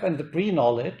have and the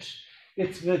pre-knowledge.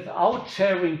 It's without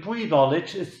sharing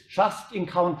pre-knowledge, it's just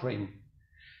encountering.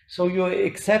 So you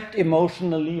accept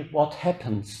emotionally what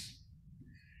happens.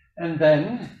 And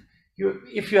then,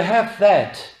 if you have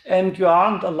that and you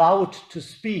aren't allowed to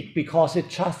speak because it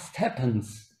just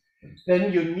happens,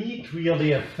 then you need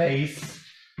really a phase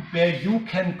where you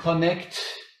can connect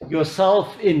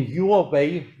yourself in your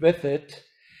way with it.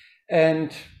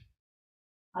 And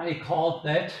I call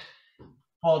that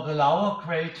for the lower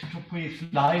grade to breathe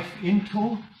life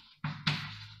into,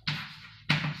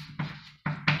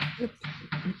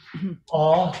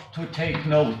 or to take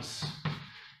notes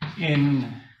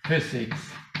in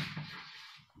physics.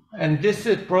 And this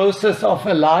process of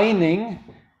aligning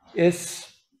is,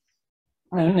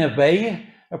 in a way,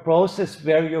 a process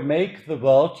where you make the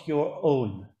world your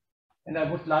own. And I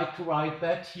would like to write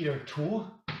that here too,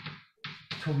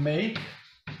 to make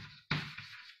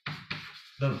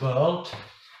the world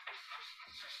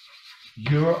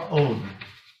your own.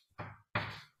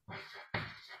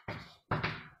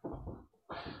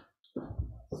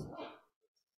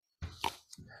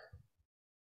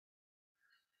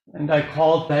 And I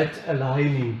called that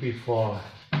aligning before.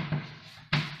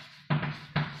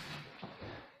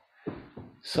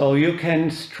 So you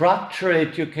can structure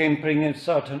it, you can bring a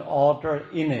certain order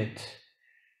in it.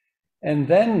 And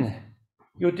then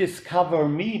you discover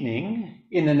meaning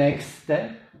in the next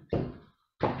step.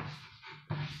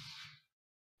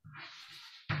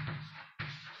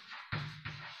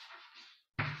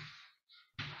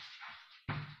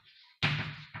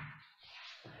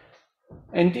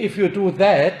 And if you do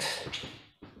that,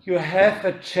 you have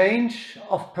a change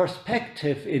of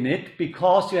perspective in it,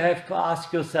 because you have to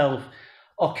ask yourself,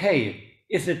 okay,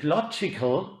 is it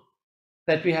logical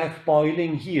that we have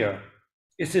boiling here?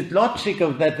 Is it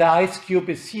logical that the ice cube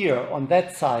is here on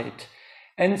that side?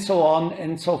 And so on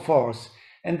and so forth.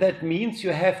 And that means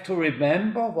you have to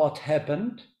remember what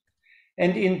happened.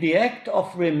 And in the act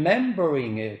of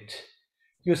remembering it,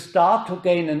 you start to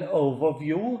gain an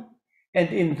overview. And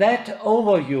in that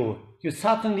overview, you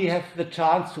suddenly have the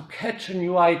chance to catch a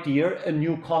new idea, a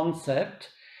new concept,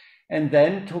 and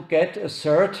then to get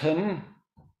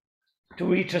to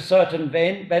reach a certain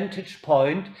vantage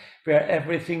point where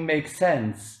everything makes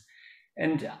sense.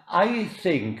 And I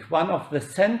think one of the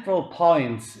central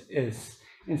points is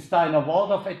in Steiner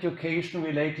Waldorf education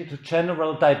related to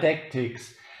general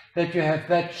didactics, that you have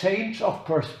that change of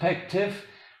perspective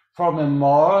from a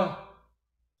more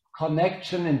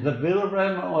connection in the will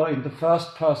realm or in the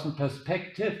first person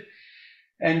perspective,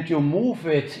 and you move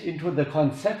it into the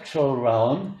conceptual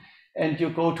realm, and you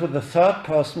go to the third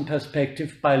person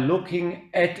perspective by looking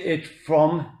at it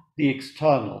from the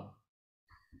external.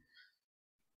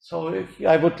 So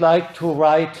I would like to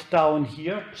write down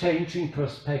here, changing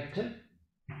perspective.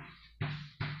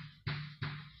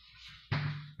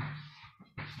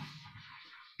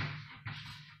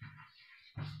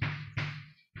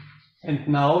 And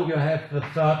now you have the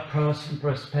third person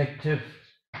perspective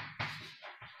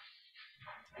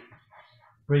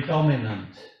predominant.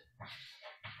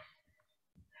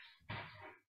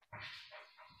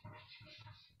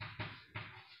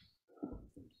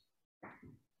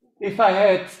 If I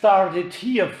had started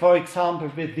here, for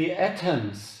example, with the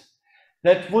atoms,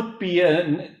 that would be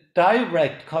a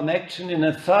direct connection in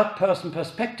a third person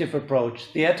perspective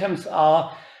approach. The atoms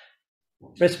are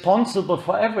responsible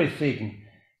for everything.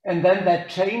 And then that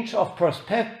change of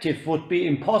perspective would be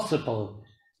impossible.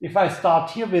 If I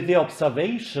start here with the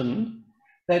observation,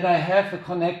 then I have a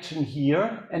connection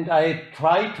here, and I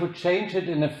try to change it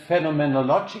in a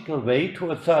phenomenological way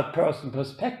to a third-person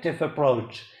perspective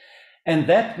approach. And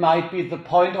that might be the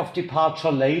point of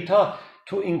departure later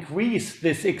to increase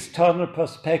this external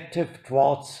perspective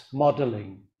towards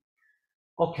modeling.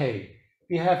 Okay,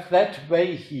 we have that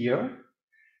way here.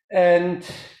 And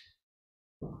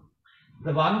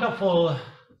the wonderful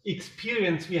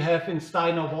experience we have in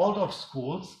Steiner Waldorf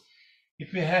schools,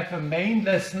 if we have a main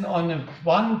lesson on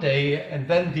one day and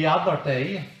then the other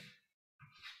day,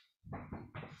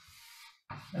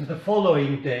 and the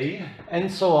following day,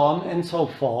 and so on and so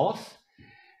forth,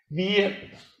 we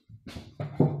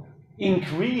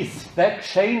increase that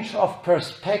change of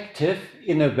perspective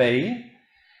in a way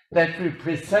that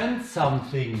represents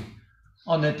something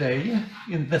on a day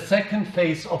in the second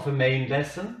phase of a main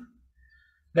lesson.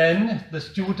 Then the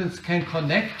students can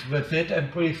connect with it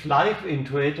and breathe life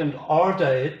into it and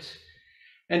order it.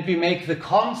 And we make the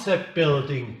concept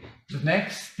building the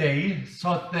next day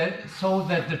so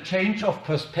that the change of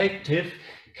perspective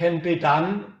can be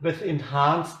done with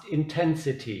enhanced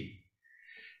intensity.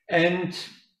 And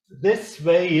this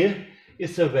way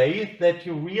is a way that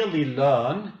you really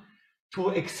learn to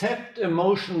accept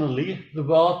emotionally the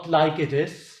world like it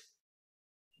is,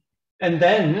 and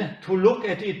then to look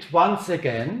at it once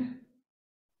again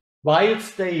while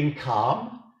staying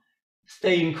calm,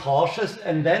 staying cautious,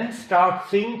 and then start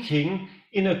thinking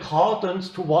in accordance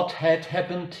to what had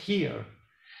happened here.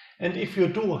 And if you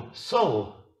do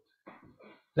so,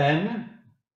 then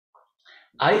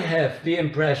I have the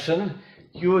impression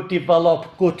you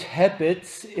develop good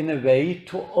habits in a way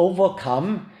to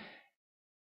overcome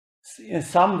in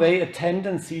some way a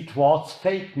tendency towards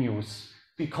fake news,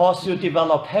 because you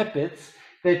develop habits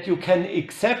that you can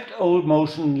accept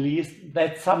emotionally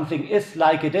that something is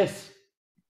like it is.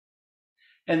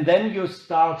 And then you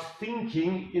start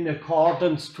thinking in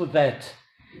accordance to that.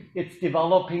 It's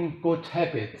developing good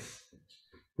habits.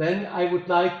 Then I would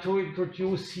like to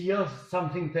introduce here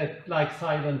something that, like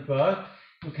silent work,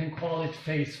 you can call it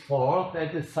phase 4,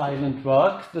 that is silent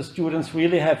work. The students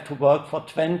really have to work for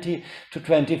 20 to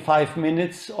 25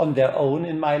 minutes on their own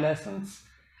in my lessons.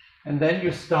 And then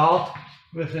you start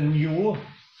with a new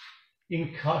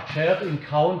shared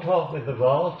encounter with the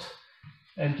world,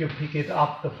 and you pick it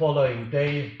up the following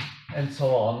day, and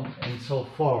so on and so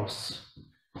forth.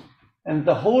 And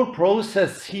the whole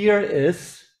process here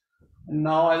is, and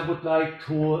now I would like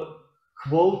to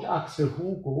quote Axel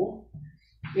Hugo,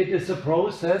 it is a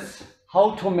process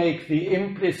how to make the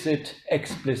implicit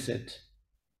explicit.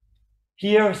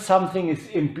 Here something is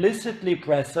implicitly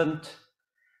present,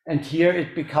 and here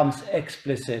it becomes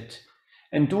explicit.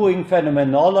 And doing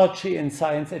phenomenology in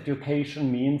science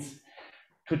education means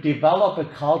to develop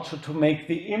a culture to make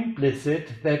the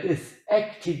implicit that is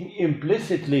acting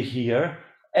implicitly here,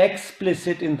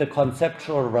 explicit in the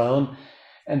conceptual realm,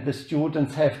 and the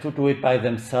students have to do it by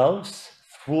themselves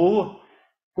through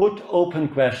good open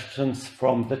questions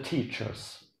from the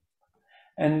teachers.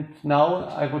 And now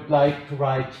I would like to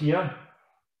write here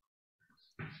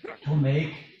to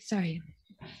make... Sorry.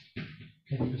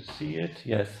 Can you see it?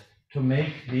 Yes. To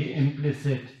make the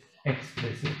implicit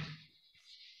explicit.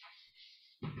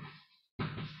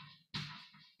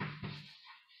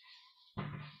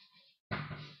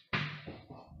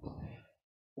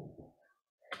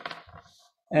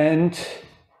 And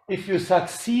if you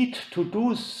succeed to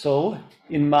do so,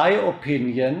 in my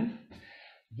opinion,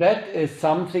 that is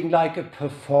something like a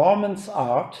performance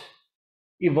art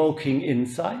evoking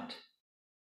insight.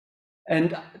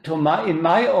 And in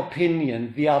my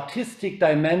opinion, the artistic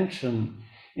dimension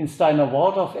in Steiner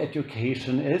Waldorf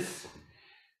education is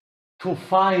to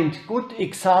find good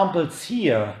examples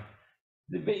here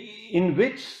in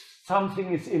which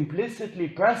something is implicitly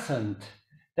present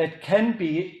that can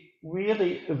be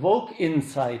really evoke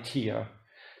insight here.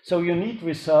 So you need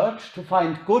research to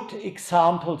find good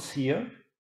examples here.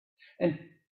 And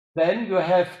then you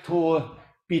have to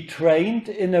be trained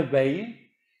in a way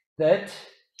that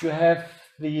you have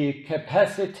the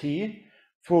capacity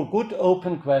through good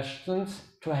open questions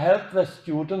to help the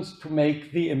students to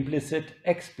make the implicit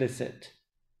explicit.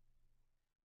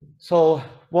 So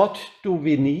what do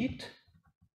we need?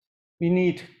 We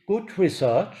need good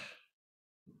research.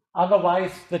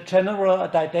 Otherwise, the general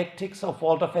didactics of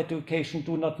Waldorf education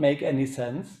do not make any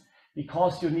sense,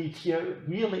 because you need here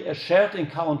really a shared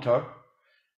encounter,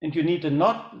 and you need a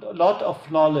lot of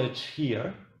knowledge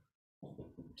here.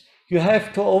 You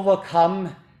have to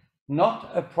overcome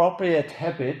not appropriate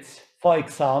habits. For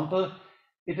example,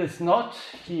 it is not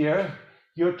here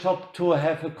your job to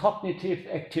have a cognitive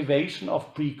activation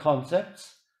of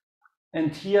preconcepts.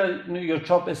 And here your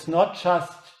job is not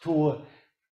just to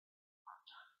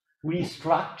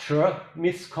restructure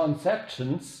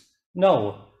misconceptions.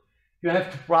 No, you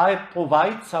have to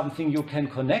provide something you can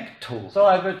connect to. So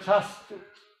I will just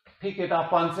pick it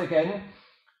up once again.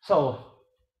 So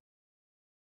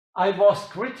I was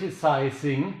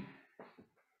criticizing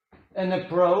an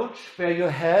approach where you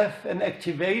have an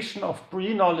activation of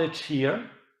pre-knowledge here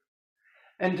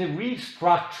and a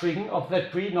restructuring of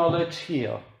that pre-knowledge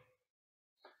here.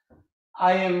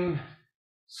 I am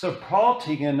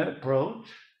supporting an approach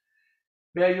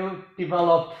where you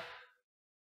develop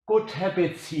good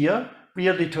habits here,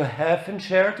 really to have a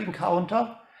shared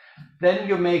encounter. Then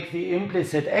you make the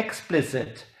implicit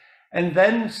explicit. And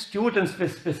then students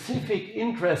with specific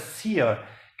interests here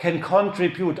can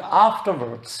contribute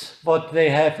afterwards what they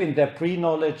have in their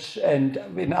pre-knowledge and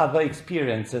in other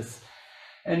experiences.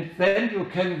 And then you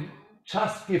can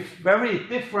just give very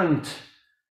different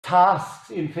tasks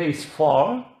in phase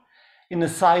 4 in a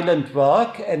silent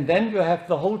work, and then you have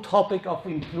the whole topic of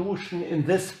inclusion in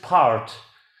this part.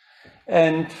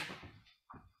 And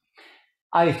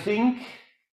I think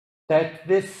that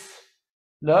this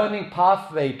learning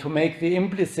pathway to make the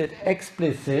implicit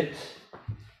explicit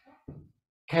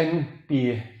can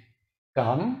be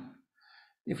done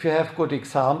if you have good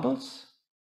examples.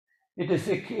 It is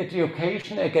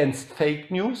education against fake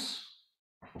news,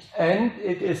 and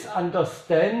it is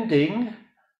understanding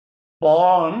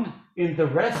born in the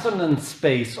resonance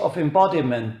space of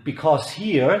embodiment, because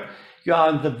here you are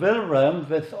in the will realm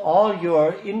with all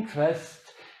your interests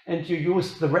and you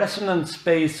use the resonance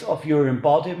space of your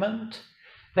embodiment.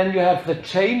 Then you have the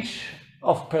change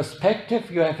of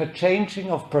perspective, you have a changing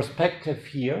of perspective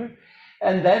here,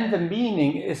 and then the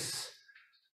meaning is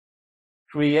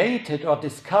created or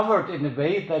discovered in a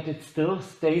way that it still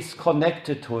stays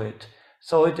connected to it.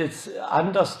 So it is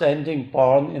understanding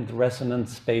born in the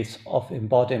resonance space of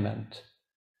embodiment.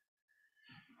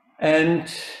 And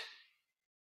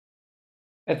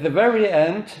at the very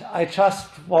end, I just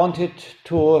wanted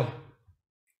to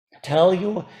tell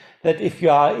you that if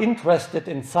you are interested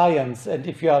in science and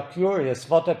if you are curious,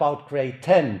 what about grade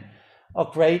 10 or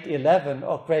grade 11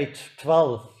 or grade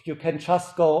 12, you can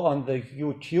just go on the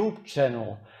YouTube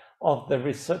channel of the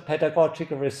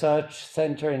Pedagogical Research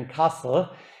Center in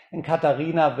Kassel, and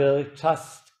Katharina will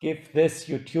just give this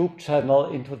YouTube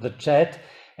channel into the chat,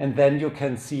 and then you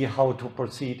can see how to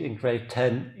proceed in grade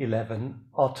 10, 11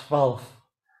 or 12.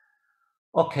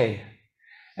 Okay,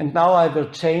 and now I will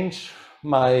change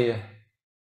my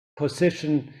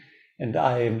position, and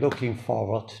I am looking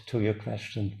forward to your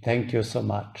question. Thank you so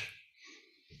much.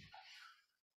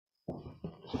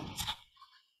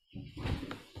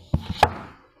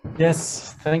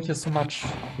 Yes, thank you so much,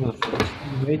 Wilfried.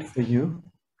 I'll wait for you.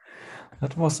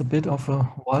 That was a bit of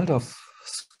a Waldorf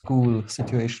school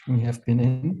situation we have been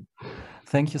in.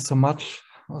 Thank you so much.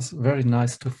 It was very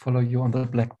nice to follow you on the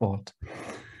blackboard.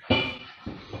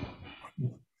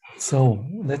 So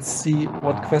let's see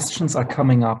what questions are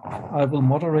coming up. I will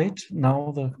moderate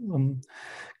now the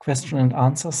question and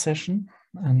answer session,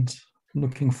 and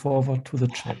looking forward to the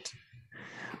chat.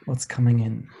 What's coming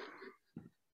in?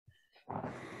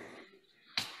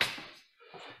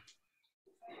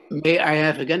 May I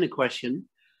have again a question?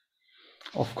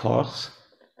 Of course.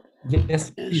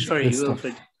 Yes, sorry,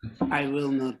 Wilfried, I will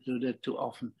not do that too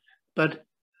often. But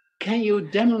can you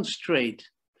demonstrate,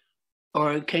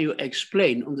 or can you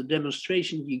explain on the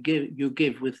demonstration you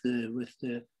give with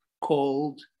the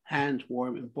cold, hand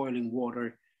warm and boiling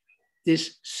water,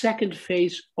 this second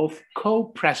phase of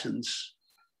co-presence?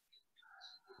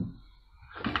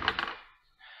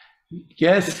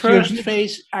 Yes. The first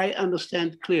phase I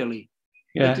understand clearly.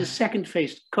 Yeah. But the second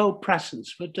phase,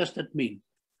 co-presence, what does that mean?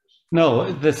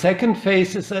 No, the second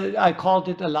phase is, I called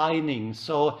it aligning.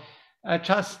 So I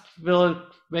just will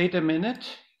wait a minute.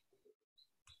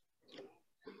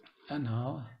 And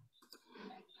now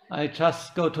I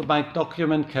just go to my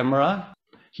document camera.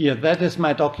 Here, that is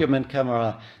my document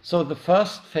camera. So the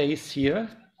first phase here,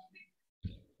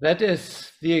 that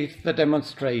is the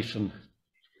demonstration.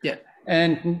 Yeah.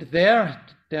 And there,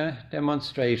 the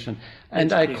demonstration.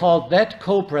 And I call that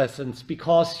co-presence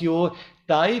because you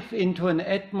dive into an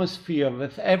atmosphere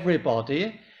with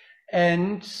everybody.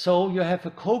 And so you have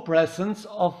a co-presence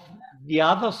of the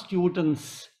other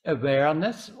students'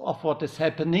 awareness of what is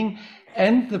happening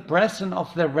and the presence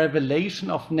of the revelation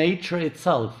of nature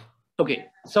itself. Okay.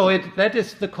 So that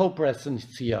is the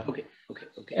co-presence here. Okay.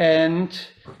 And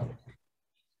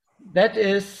that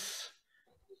is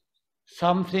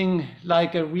something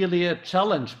like really a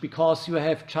challenge, because you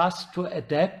have just to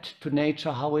adapt to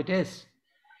nature how it is.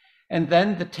 And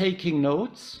then the taking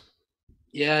notes.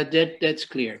 Yeah, that's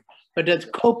clear. But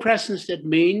that co-presence, that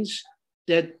means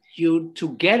that you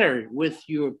together with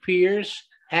your peers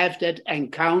have that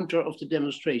encounter of the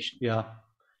demonstration. Yeah.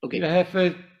 Okay.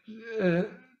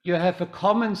 You have a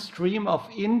common stream of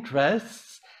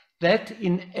interests that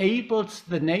enables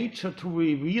the nature to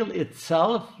reveal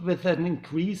itself with an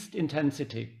increased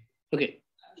intensity. Okay.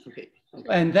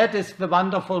 And that is the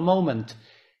wonderful moment,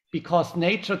 because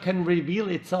nature can reveal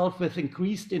itself with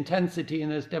increased intensity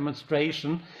in its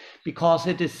demonstration, because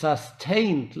it is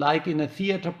sustained, like in a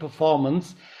theater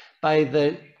performance, by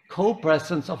the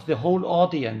co-presence of the whole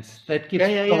audience. That gives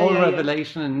the whole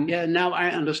revelation. Yeah, now I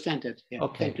understand it. Yeah,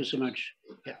 okay. Thank you so much.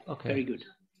 Yeah, okay. Very good.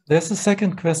 There's a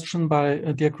second question by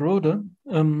Dirk Rode,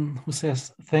 who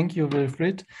says, thank you,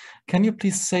 Wilfried. Can you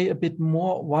please say a bit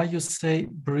more why you say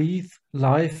breathe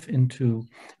life into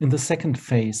in the second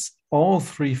phase? All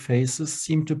three phases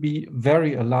seem to be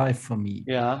very alive for me.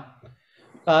 Yeah,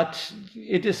 but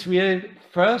it is really,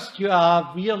 first you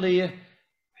are really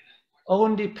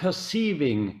only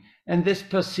perceiving, and this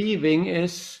perceiving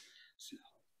is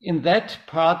in that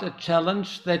part a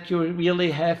challenge that you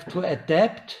really have to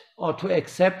adapt or to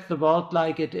accept the world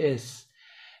like it is.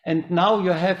 And now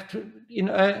you have to, in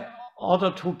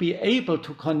order to be able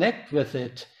to connect with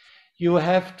it, you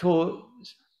have to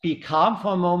be calm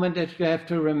for a moment, that you have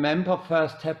to remember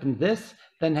first happened this,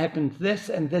 then happened this,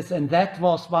 and that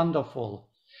was wonderful.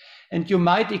 And you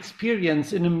might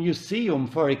experience in a museum,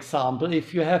 for example,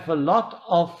 if you have a lot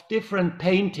of different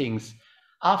paintings,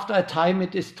 after a time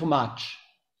it is too much.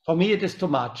 For me it is too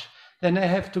much. Then I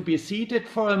have to be seated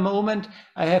for a moment,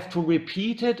 I have to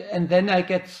repeat it, and then I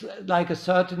get like a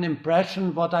certain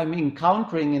impression what I'm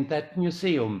encountering in that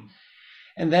museum.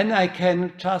 And then I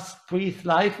can just breathe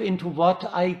life into what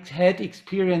I had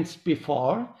experienced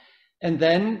before, and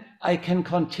then I can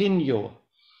continue.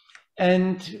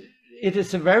 And it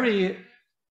is a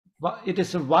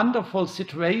wonderful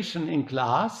situation in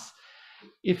class.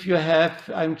 If you have,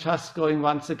 I'm just going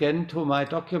once again to my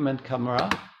document camera.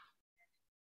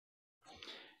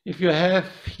 If you have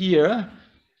here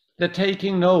the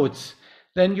taking notes,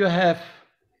 then you have,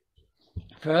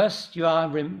 first you are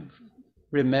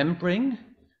remembering,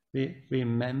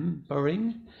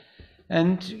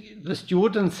 and the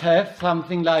students have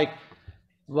something like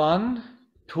 1,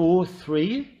 2,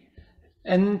 3,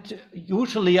 and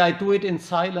usually I do it in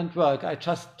silent work. I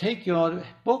just take your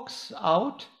books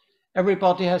out,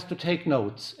 everybody has to take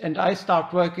notes, and I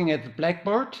start working at the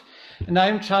blackboard, and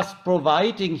I'm just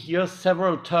providing here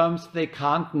several terms they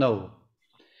can't know.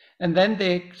 And then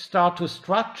they start to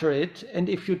structure it, and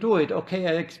if you do it, okay,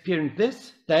 I experienced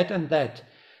this, that, and that,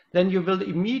 then you will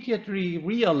immediately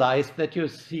realize that you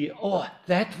see, oh,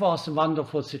 that was a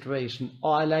wonderful situation,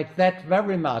 or I like that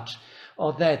very much,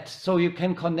 or that, so you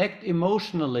can connect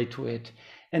emotionally to it.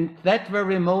 And that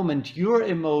very moment, your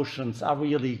emotions are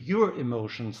really your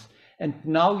emotions. And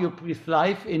now you breathe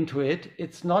life into it.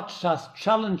 It's not just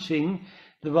challenging,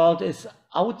 the world is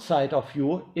outside of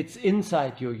you, it's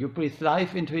inside you. You breathe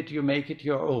life into it, you make it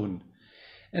your own.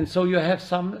 And so you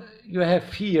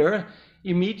have here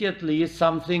immediately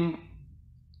something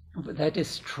that is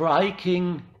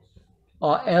striking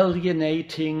or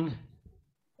alienating,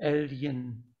 or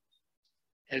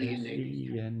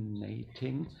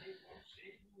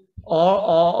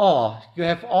you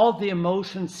have all the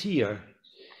emotions here.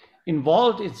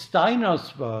 Involved in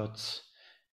Steiner's words,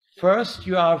 first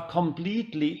you are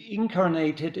completely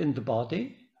incarnated in the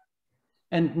body,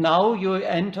 and now you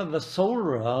enter the soul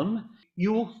realm,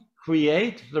 you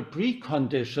create the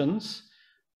preconditions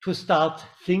to start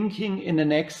thinking in the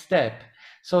next step.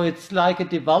 So it's like a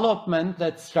development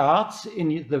that starts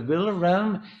in the will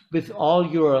realm with all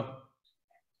your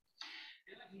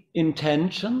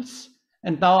intentions.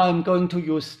 And now I'm going to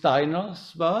use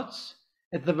Steiner's words.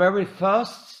 At the very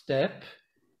first step,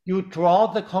 you draw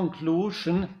the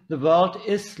conclusion the world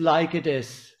is like it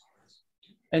is.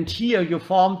 And here you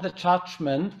form the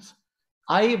judgment,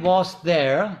 I was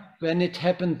there when it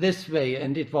happened this way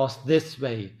and it was this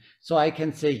way. So I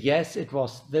can say, yes, it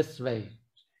was this way.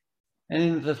 And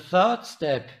in the third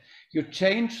step, you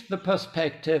change the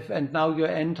perspective and now you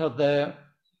enter the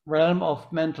realm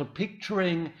of mental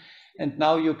picturing, and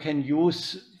now you can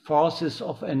use forces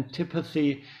of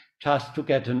antipathy just to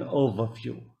get an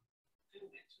overview.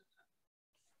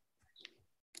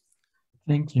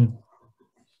 Thank you.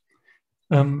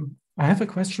 I have a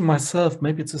question myself.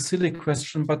 Maybe it's a silly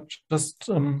question, but just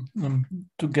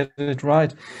to get it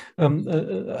right.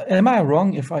 Am I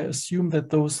wrong if I assume that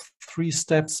those 3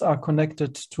 steps are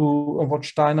connected to what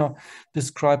Steiner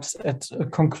describes as a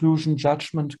conclusion,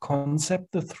 judgment,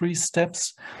 concept, the 3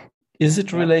 steps? Is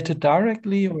it related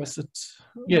directly, or is it?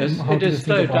 Yes, how it do you is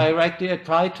think about directly. I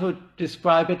try to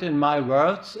describe it in my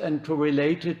words and to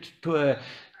relate it to a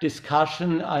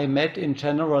discussion I met in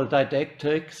general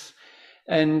didactics.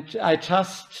 And I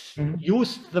just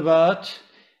used the word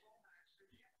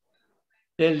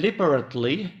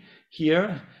deliberately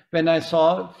here when I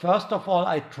saw, first of all,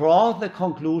 I draw the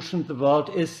conclusion the world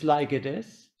is like it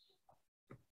is.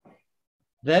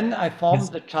 Then I form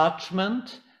the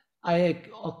judgment.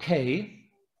 Okay,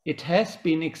 it has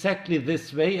been exactly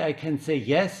this way. I can say,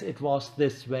 yes, it was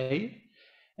this way.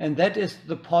 And that is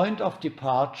the point of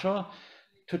departure,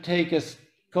 to take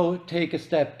a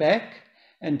step back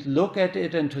and look at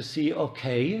it and to see,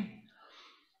 okay,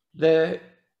 the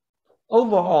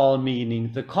overall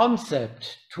meaning, the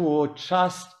concept, to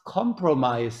just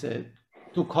compromise it,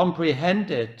 to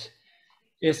comprehend it,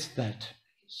 is that.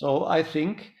 So I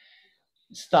think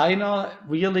Steiner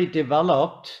really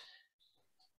developed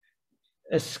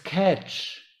a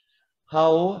sketch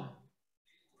how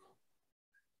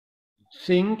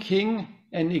thinking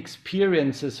and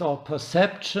experiences, or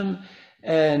perception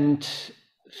and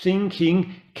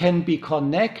thinking, can be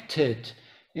connected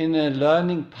in a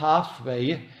learning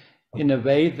pathway in a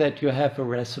way that you have a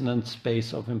resonant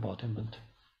space of embodiment.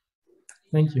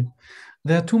 Thank you.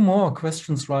 There are 2 more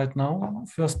questions right now.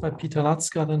 First by Peter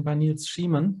Latzka, then by Niels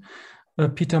Schiemann.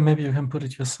 Peter, maybe you can put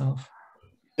it yourself.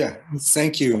 Yeah,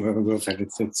 thank you,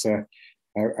 Wilfried.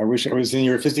 I wish I was in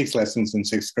your physics lessons in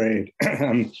 6th grade.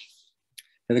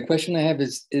 The question I have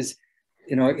is,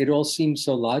 it all seems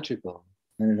so logical,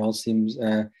 and it all seems,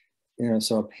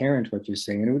 so apparent what you're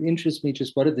saying. And it would interest me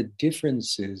just what are the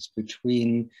differences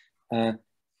between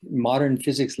modern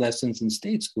physics lessons in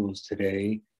state schools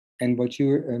today and what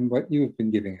you have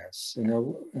been giving us.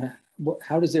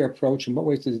 How does their approach, in what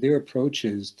ways does their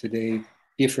approaches today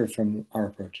differ from our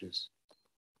approaches?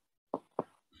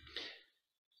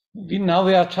 Now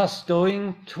we are just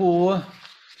going to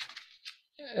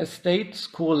a state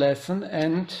school lesson,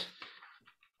 and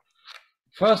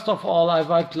first of all, I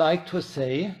would like to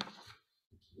say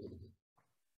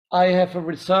I have a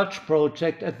research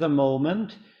project at the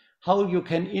moment how you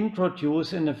can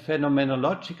introduce in a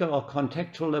phenomenological or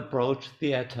contextual approach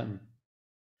the atom.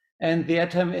 And the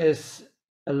atom is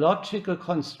a logical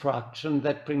construction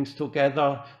that brings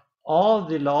together all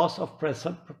the laws of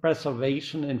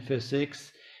preservation in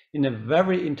physics in a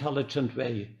very intelligent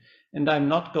way. And I'm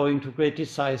not going to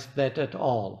criticize that at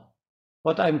all.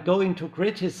 What I'm going to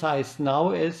criticize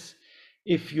now is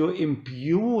if you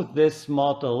imbue this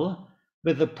model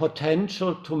with the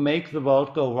potential to make the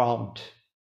world go round.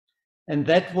 And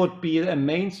that would be a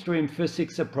mainstream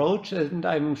physics approach. And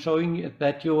I'm showing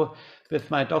that you with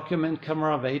my document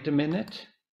camera. Wait a minute.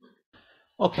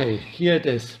 Okay, here it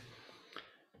is.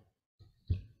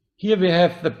 Here we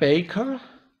have the beaker.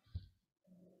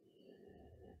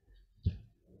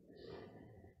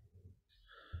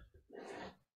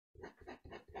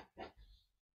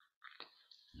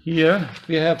 Here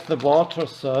we have the water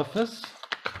surface.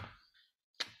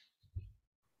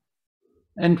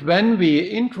 And when we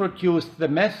introduced the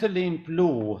methylene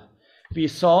blue, we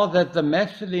saw that the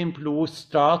methylene blue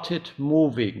started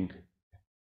moving.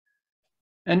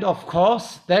 And of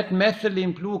course, that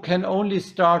methylene blue can only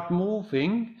start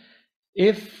moving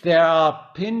if there are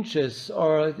pinches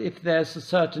or if there's a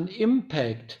certain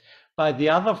impact by the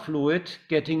other fluid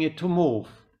getting it to move.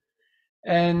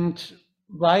 And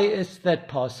why is that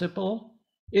possible?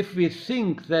 If we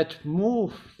think that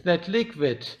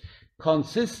liquid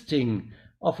consisting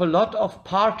of a lot of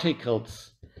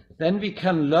particles, then we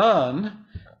can learn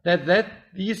that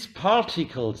these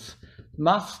particles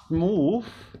must move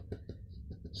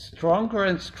stronger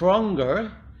and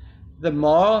stronger the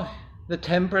more the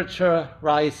temperature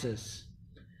rises.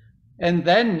 And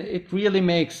then it really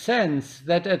makes sense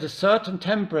that at a certain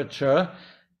temperature,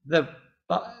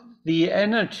 the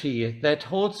energy that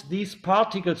holds these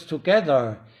particles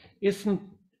together isn't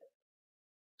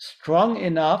strong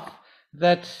enough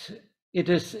that it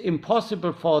is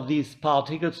impossible for these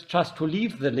particles just to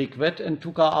leave the liquid and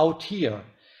to go out here.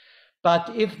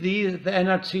 But if the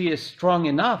energy is strong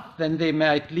enough, then they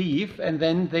might leave and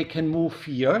then they can move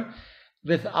here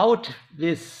without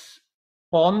this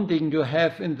bonding you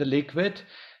have in the liquid.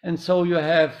 And so you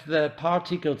have the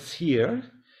particles here.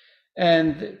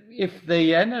 And if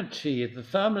the energy, the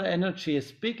thermal energy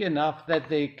is big enough that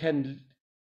they can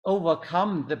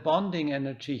overcome the bonding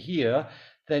energy here,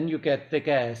 then you get the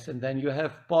gas, and then you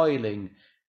have boiling.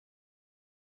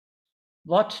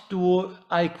 What do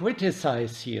I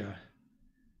criticize here?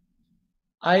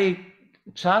 I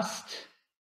just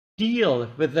deal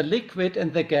with the liquid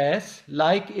and the gas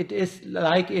like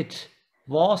it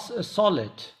was a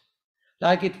solid,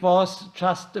 like it was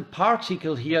just a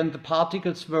particle here and the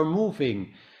particles were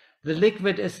moving. The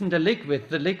liquid isn't a liquid.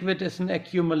 The liquid is an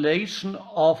accumulation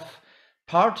of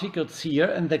particles here,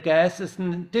 and the gas is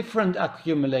a different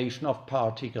accumulation of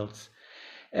particles.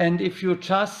 And if you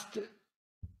just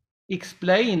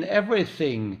explain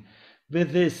everything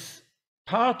with this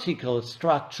particle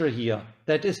structure here,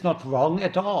 that is not wrong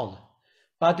at all,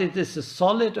 but it is a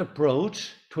solid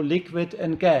approach to liquid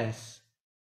and gas.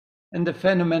 And the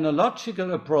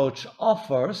phenomenological approach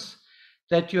offers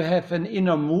that you have an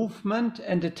inner movement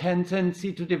and a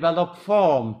tendency to develop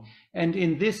form. And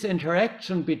in this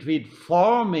interaction between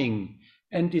forming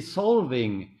and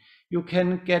dissolving, you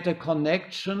can get a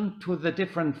connection to the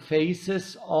different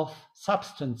phases of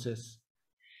substances.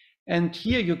 And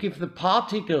here you give the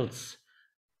particles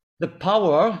the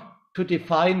power to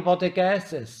define what a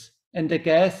gas is. And the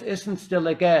gas isn't still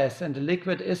a gas, and the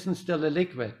liquid isn't still a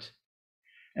liquid.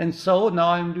 And so now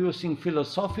I'm using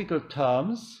philosophical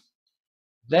terms.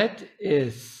 That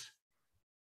is,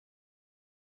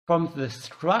 from the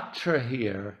structure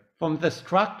here,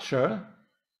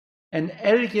 an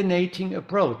alienating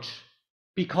approach,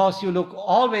 because you look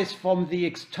always from the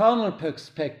external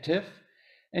perspective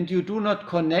and you do not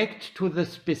connect to the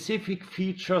specific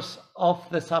features of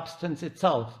the substance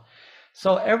itself.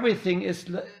 So everything is,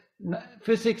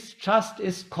 physics just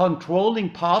is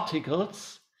controlling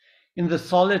particles in the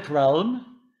solid realm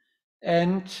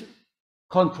and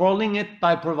controlling it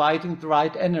by providing the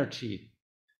right energy.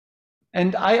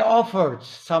 And I offered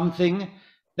something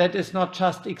that is not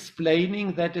just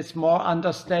explaining, that is more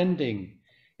understanding.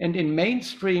 And in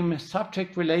mainstream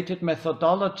subject-related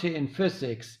methodology in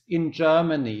physics in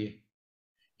Germany,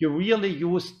 you really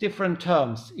use different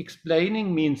terms.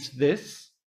 Explaining means this,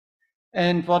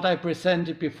 and what I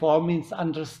presented before means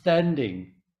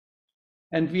understanding.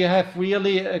 And we have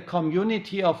really a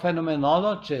community of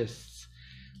phenomenologists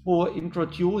who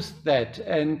introduced that,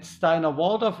 and Steiner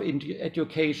Waldorf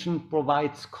education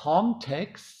provides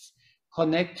contexts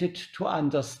connected to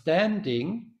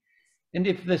understanding. And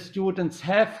if the students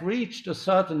have reached a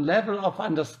certain level of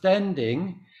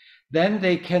understanding, then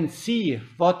they can see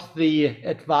what the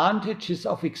advantages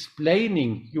of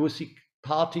explaining using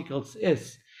particles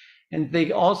is. And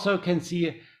they also can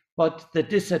see what the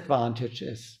disadvantage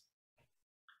is.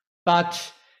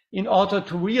 But in order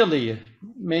to really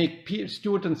make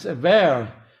students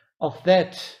aware of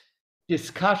that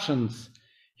discussions,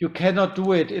 you cannot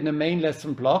do it in a main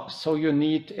lesson block, so you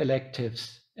need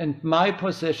electives. And my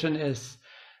position is,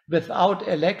 without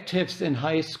electives in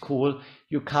high school,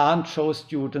 you can't show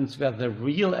students where the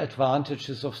real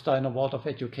advantages of Steiner Waldorf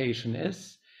education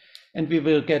is. And we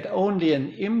will get only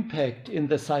an impact in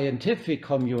the scientific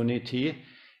community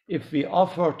if we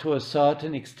offer to a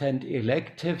certain extent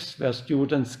electives where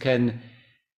students can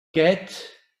get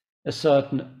a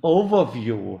certain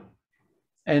overview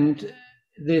and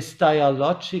this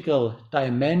dialogical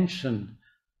dimension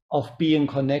of being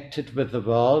connected with the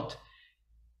world,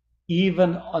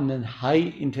 even on a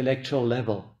high intellectual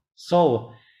level.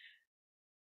 So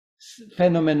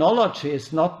phenomenology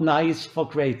is not nice for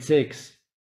grade 6.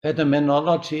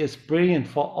 Phenomenology is brilliant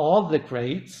for all the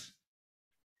grades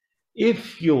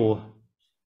if you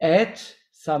add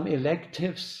some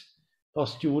electives for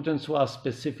students who are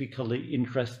specifically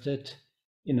interested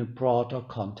in a broader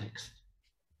context.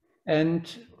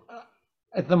 And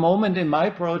at the moment in my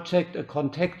project, a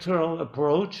contextual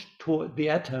approach to the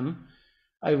atom,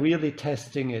 I'm really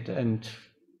testing it, and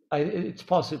it's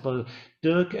possible.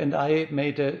 Dirk and I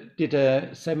did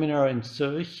a seminar in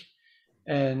Zurich,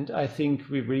 and I think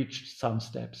we reached some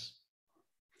steps.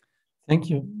 Thank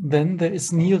you. Then there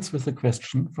is Niels with a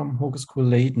question from Hogeschool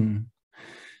Leiden.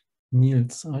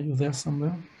 Niels, are you there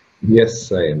somewhere?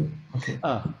 Yes, I am. Okay.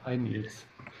 Hi, Niels.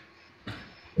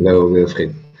 Hello,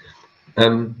 Wilfried.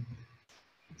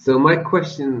 So my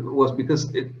question was,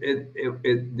 because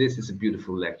this is a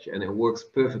beautiful lecture and it works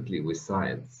perfectly with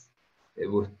science. It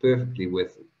works perfectly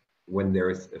with when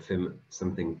there is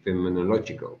something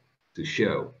phenomenological to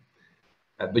show.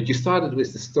 But you started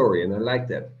with the story, and I like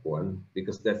that one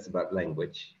because that's about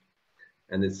language,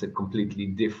 and it's a completely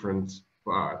different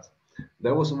part. But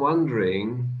I was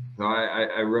wondering, so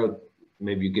I wrote,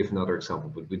 maybe you give another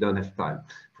example, but we don't have time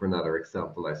for another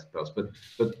example, I suppose.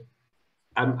 But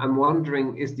I'm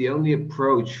wondering, is the only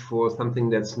approach for something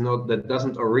that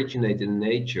doesn't originate in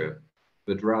nature,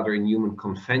 but rather in human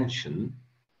convention,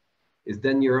 is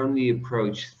then your only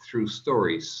approach through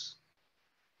stories,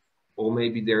 or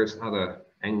maybe there's other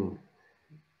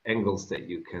angles that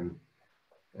you can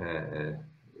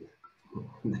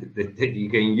that you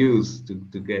can use to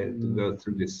go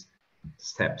through these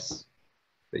steps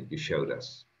that you showed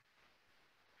us.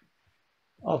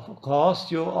 Of course,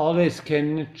 you always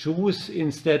can choose,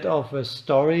 instead of a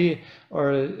story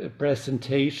or a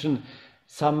presentation,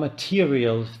 some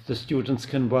material the students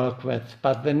can work with.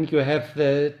 But then you have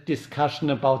the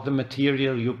discussion about the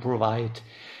material you provide.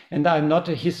 And I'm not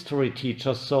a history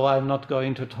teacher, so I'm not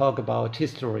going to talk about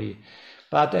history.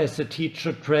 But as a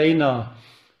teacher trainer,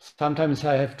 sometimes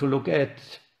I have to look at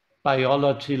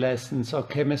biology lessons or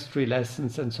chemistry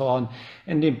lessons and so on.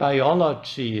 And in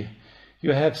biology,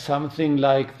 you have something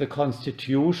like the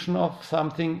constitution of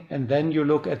something, and then you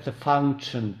look at the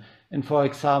function. And for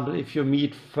example, if you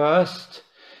meet first,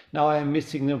 now I'm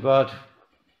missing the word,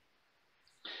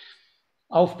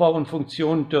 Aufbau und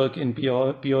Funktion, Dirk, in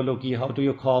biology, how do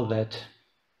you call that?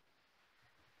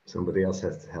 Somebody else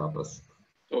has to help us.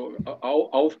 So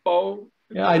Aufbau.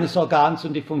 Ja, eines Organs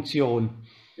und die Funktion.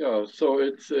 Yeah, so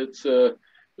it's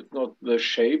not the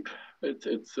shape,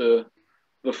 it's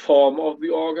the form of the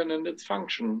organ and its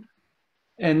function.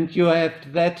 And you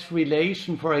have that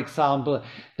relation, for example,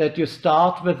 that you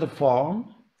start with the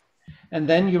form and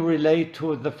then you relate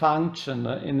to the function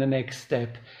in the next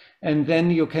step. And then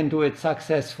you can do it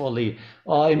successfully.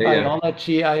 Or in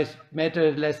biology, I met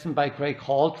a lesson by Craig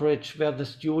Haldridge where the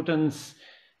students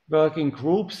work in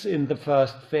groups in the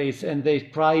first phase and they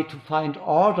try to find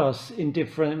orders in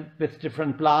with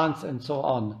different plants and so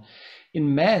on.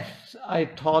 In math, I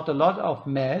taught a lot of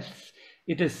math.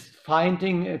 It is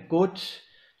finding a good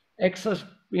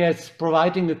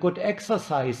providing a good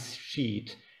exercise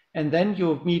sheet. And then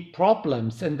you meet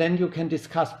problems, and then you can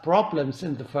discuss problems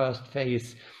in the first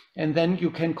phase. And then you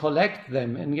can collect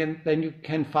them, and then you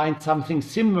can find something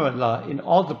similar in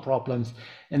all the problems.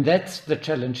 And that's the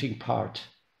challenging part.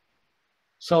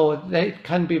 So they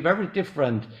can be very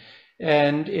different.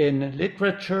 And in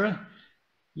literature,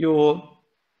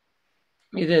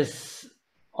 it is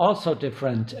also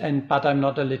different, but I'm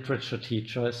not a literature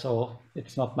teacher, so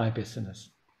it's not my business.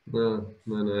 No.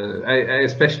 I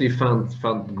especially found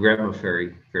grammar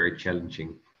very, very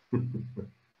challenging.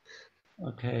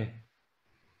 Okay.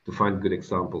 To find good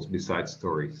examples besides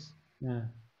stories. Yeah.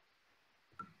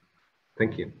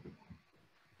 Thank you.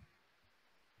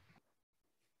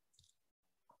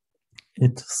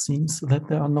 It seems that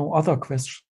there are no other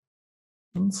questions.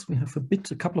 We have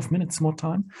a couple of minutes more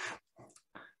time.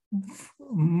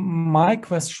 My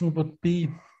question would be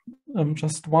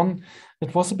just one.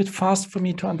 It was a bit fast for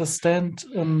me to understand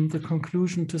the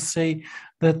conclusion to say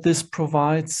that this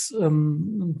provides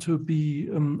to be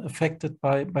affected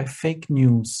by fake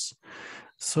news.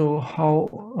 So how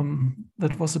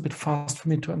that was a bit fast for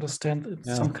me to understand.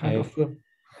 It's some kind of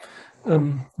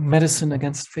medicine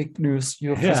against fake news,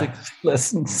 your physics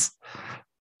lessons.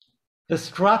 The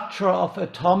structure of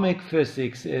atomic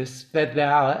physics is that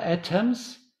there are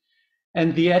atoms,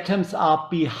 and the atoms are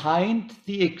behind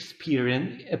the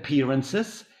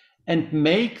appearances and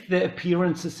make the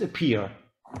appearances appear.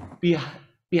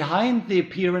 Behind the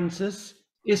appearances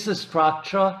is a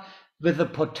structure with the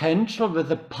potential, with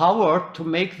the power to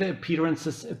make the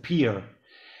appearances appear.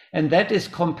 And that is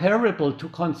comparable to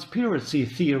conspiracy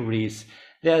theories.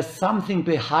 There's something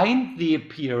behind the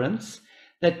appearance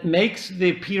that makes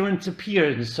the appearance appear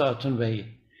in a certain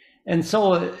way. And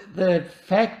so the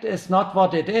fact is not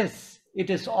what it is. It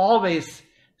is always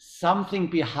something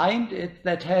behind it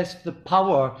that has the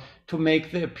power to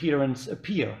make the appearance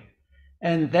appear.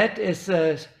 And that is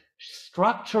a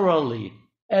structurally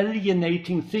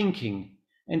alienating thinking.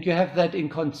 And you have that in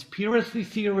conspiracy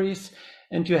theories,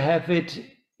 and you have it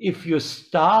if you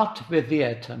start with the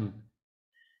atom.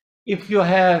 If you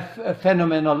have a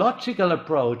phenomenological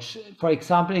approach, for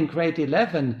example, in grade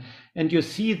 11, and you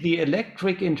see the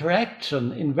electric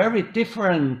interaction in very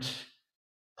different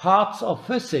parts of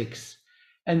physics,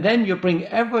 and then you bring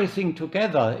everything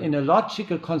together in a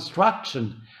logical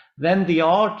construction, then the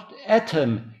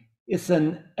atom is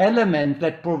an element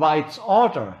that provides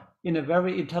order in a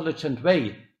very intelligent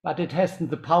way, but it hasn't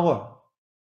the power.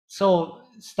 So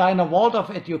Steiner Waldorf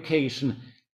education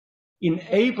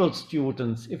enables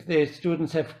students, if the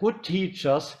students have good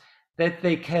teachers, that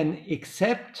they can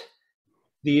accept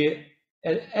the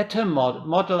atom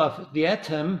model of the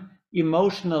atom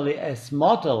emotionally as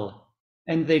model,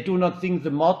 and they do not think the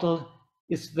model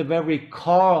is the very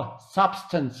core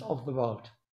substance of the world.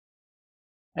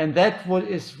 And that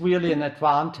is really an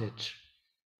advantage.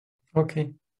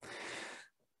 Okay.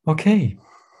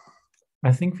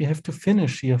 I think we have to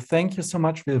finish here. Thank you so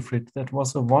much, Wilfried. That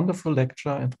was a wonderful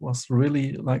lecture. It was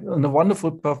really like a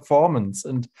wonderful performance.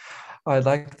 And I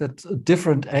like that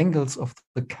different angles of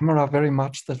the camera very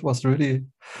much. That was really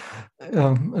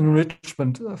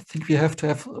enrichment. I think we have to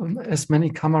have as many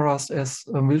cameras as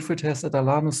Wilfried has at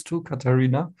Alanus too,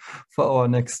 Katharina, for our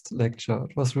next lecture.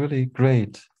 It was really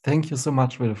great. Thank you so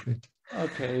much, Wilfried.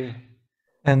 Okay.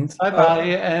 And bye-bye,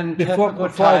 and before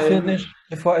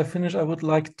I finish, I would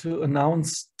like to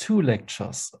announce 2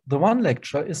 lectures. The one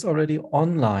lecture is already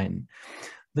online.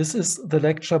 This is the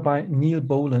lecture by Neil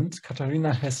Boland.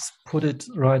 Katharina has put it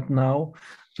right now,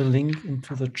 the link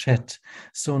into the chat.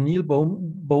 So Neil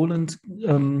Boland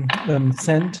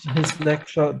sent his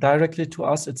lecture directly to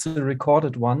us. It's a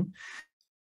recorded one,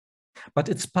 but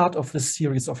it's part of the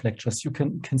series of lectures. You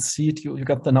can see it. You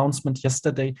got the announcement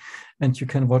yesterday, and you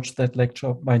can watch that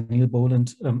lecture by Neil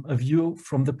Boland, A View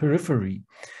from the Periphery,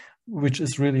 which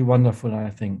is really wonderful, I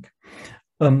think.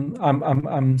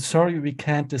 I'm sorry we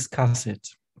can't discuss it.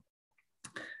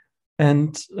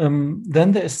 And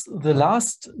then there's the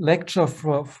last lecture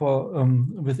for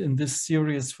within this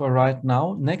series for right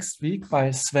now, next week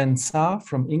by Sven Saar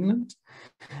from England.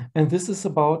 And this is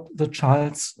about the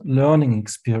child's learning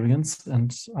experience.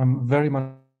 And I'm very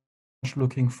much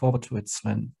looking forward to it,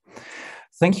 Sven.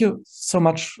 Thank you so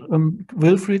much,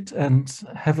 Wilfried, and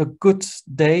have a good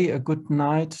day, a good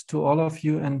night to all of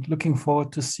you, and looking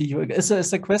forward to see you. Is there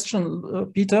a question,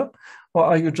 Peter, or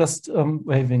are you just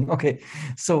waving? Okay,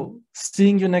 so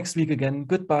seeing you next week again.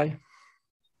 Goodbye.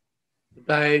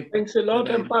 Bye. Thanks a lot,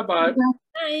 and bye-bye.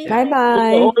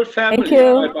 Bye-bye. The whole family. Thank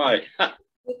you. Bye-bye.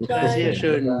 Sehr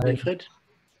schön, Wilfried.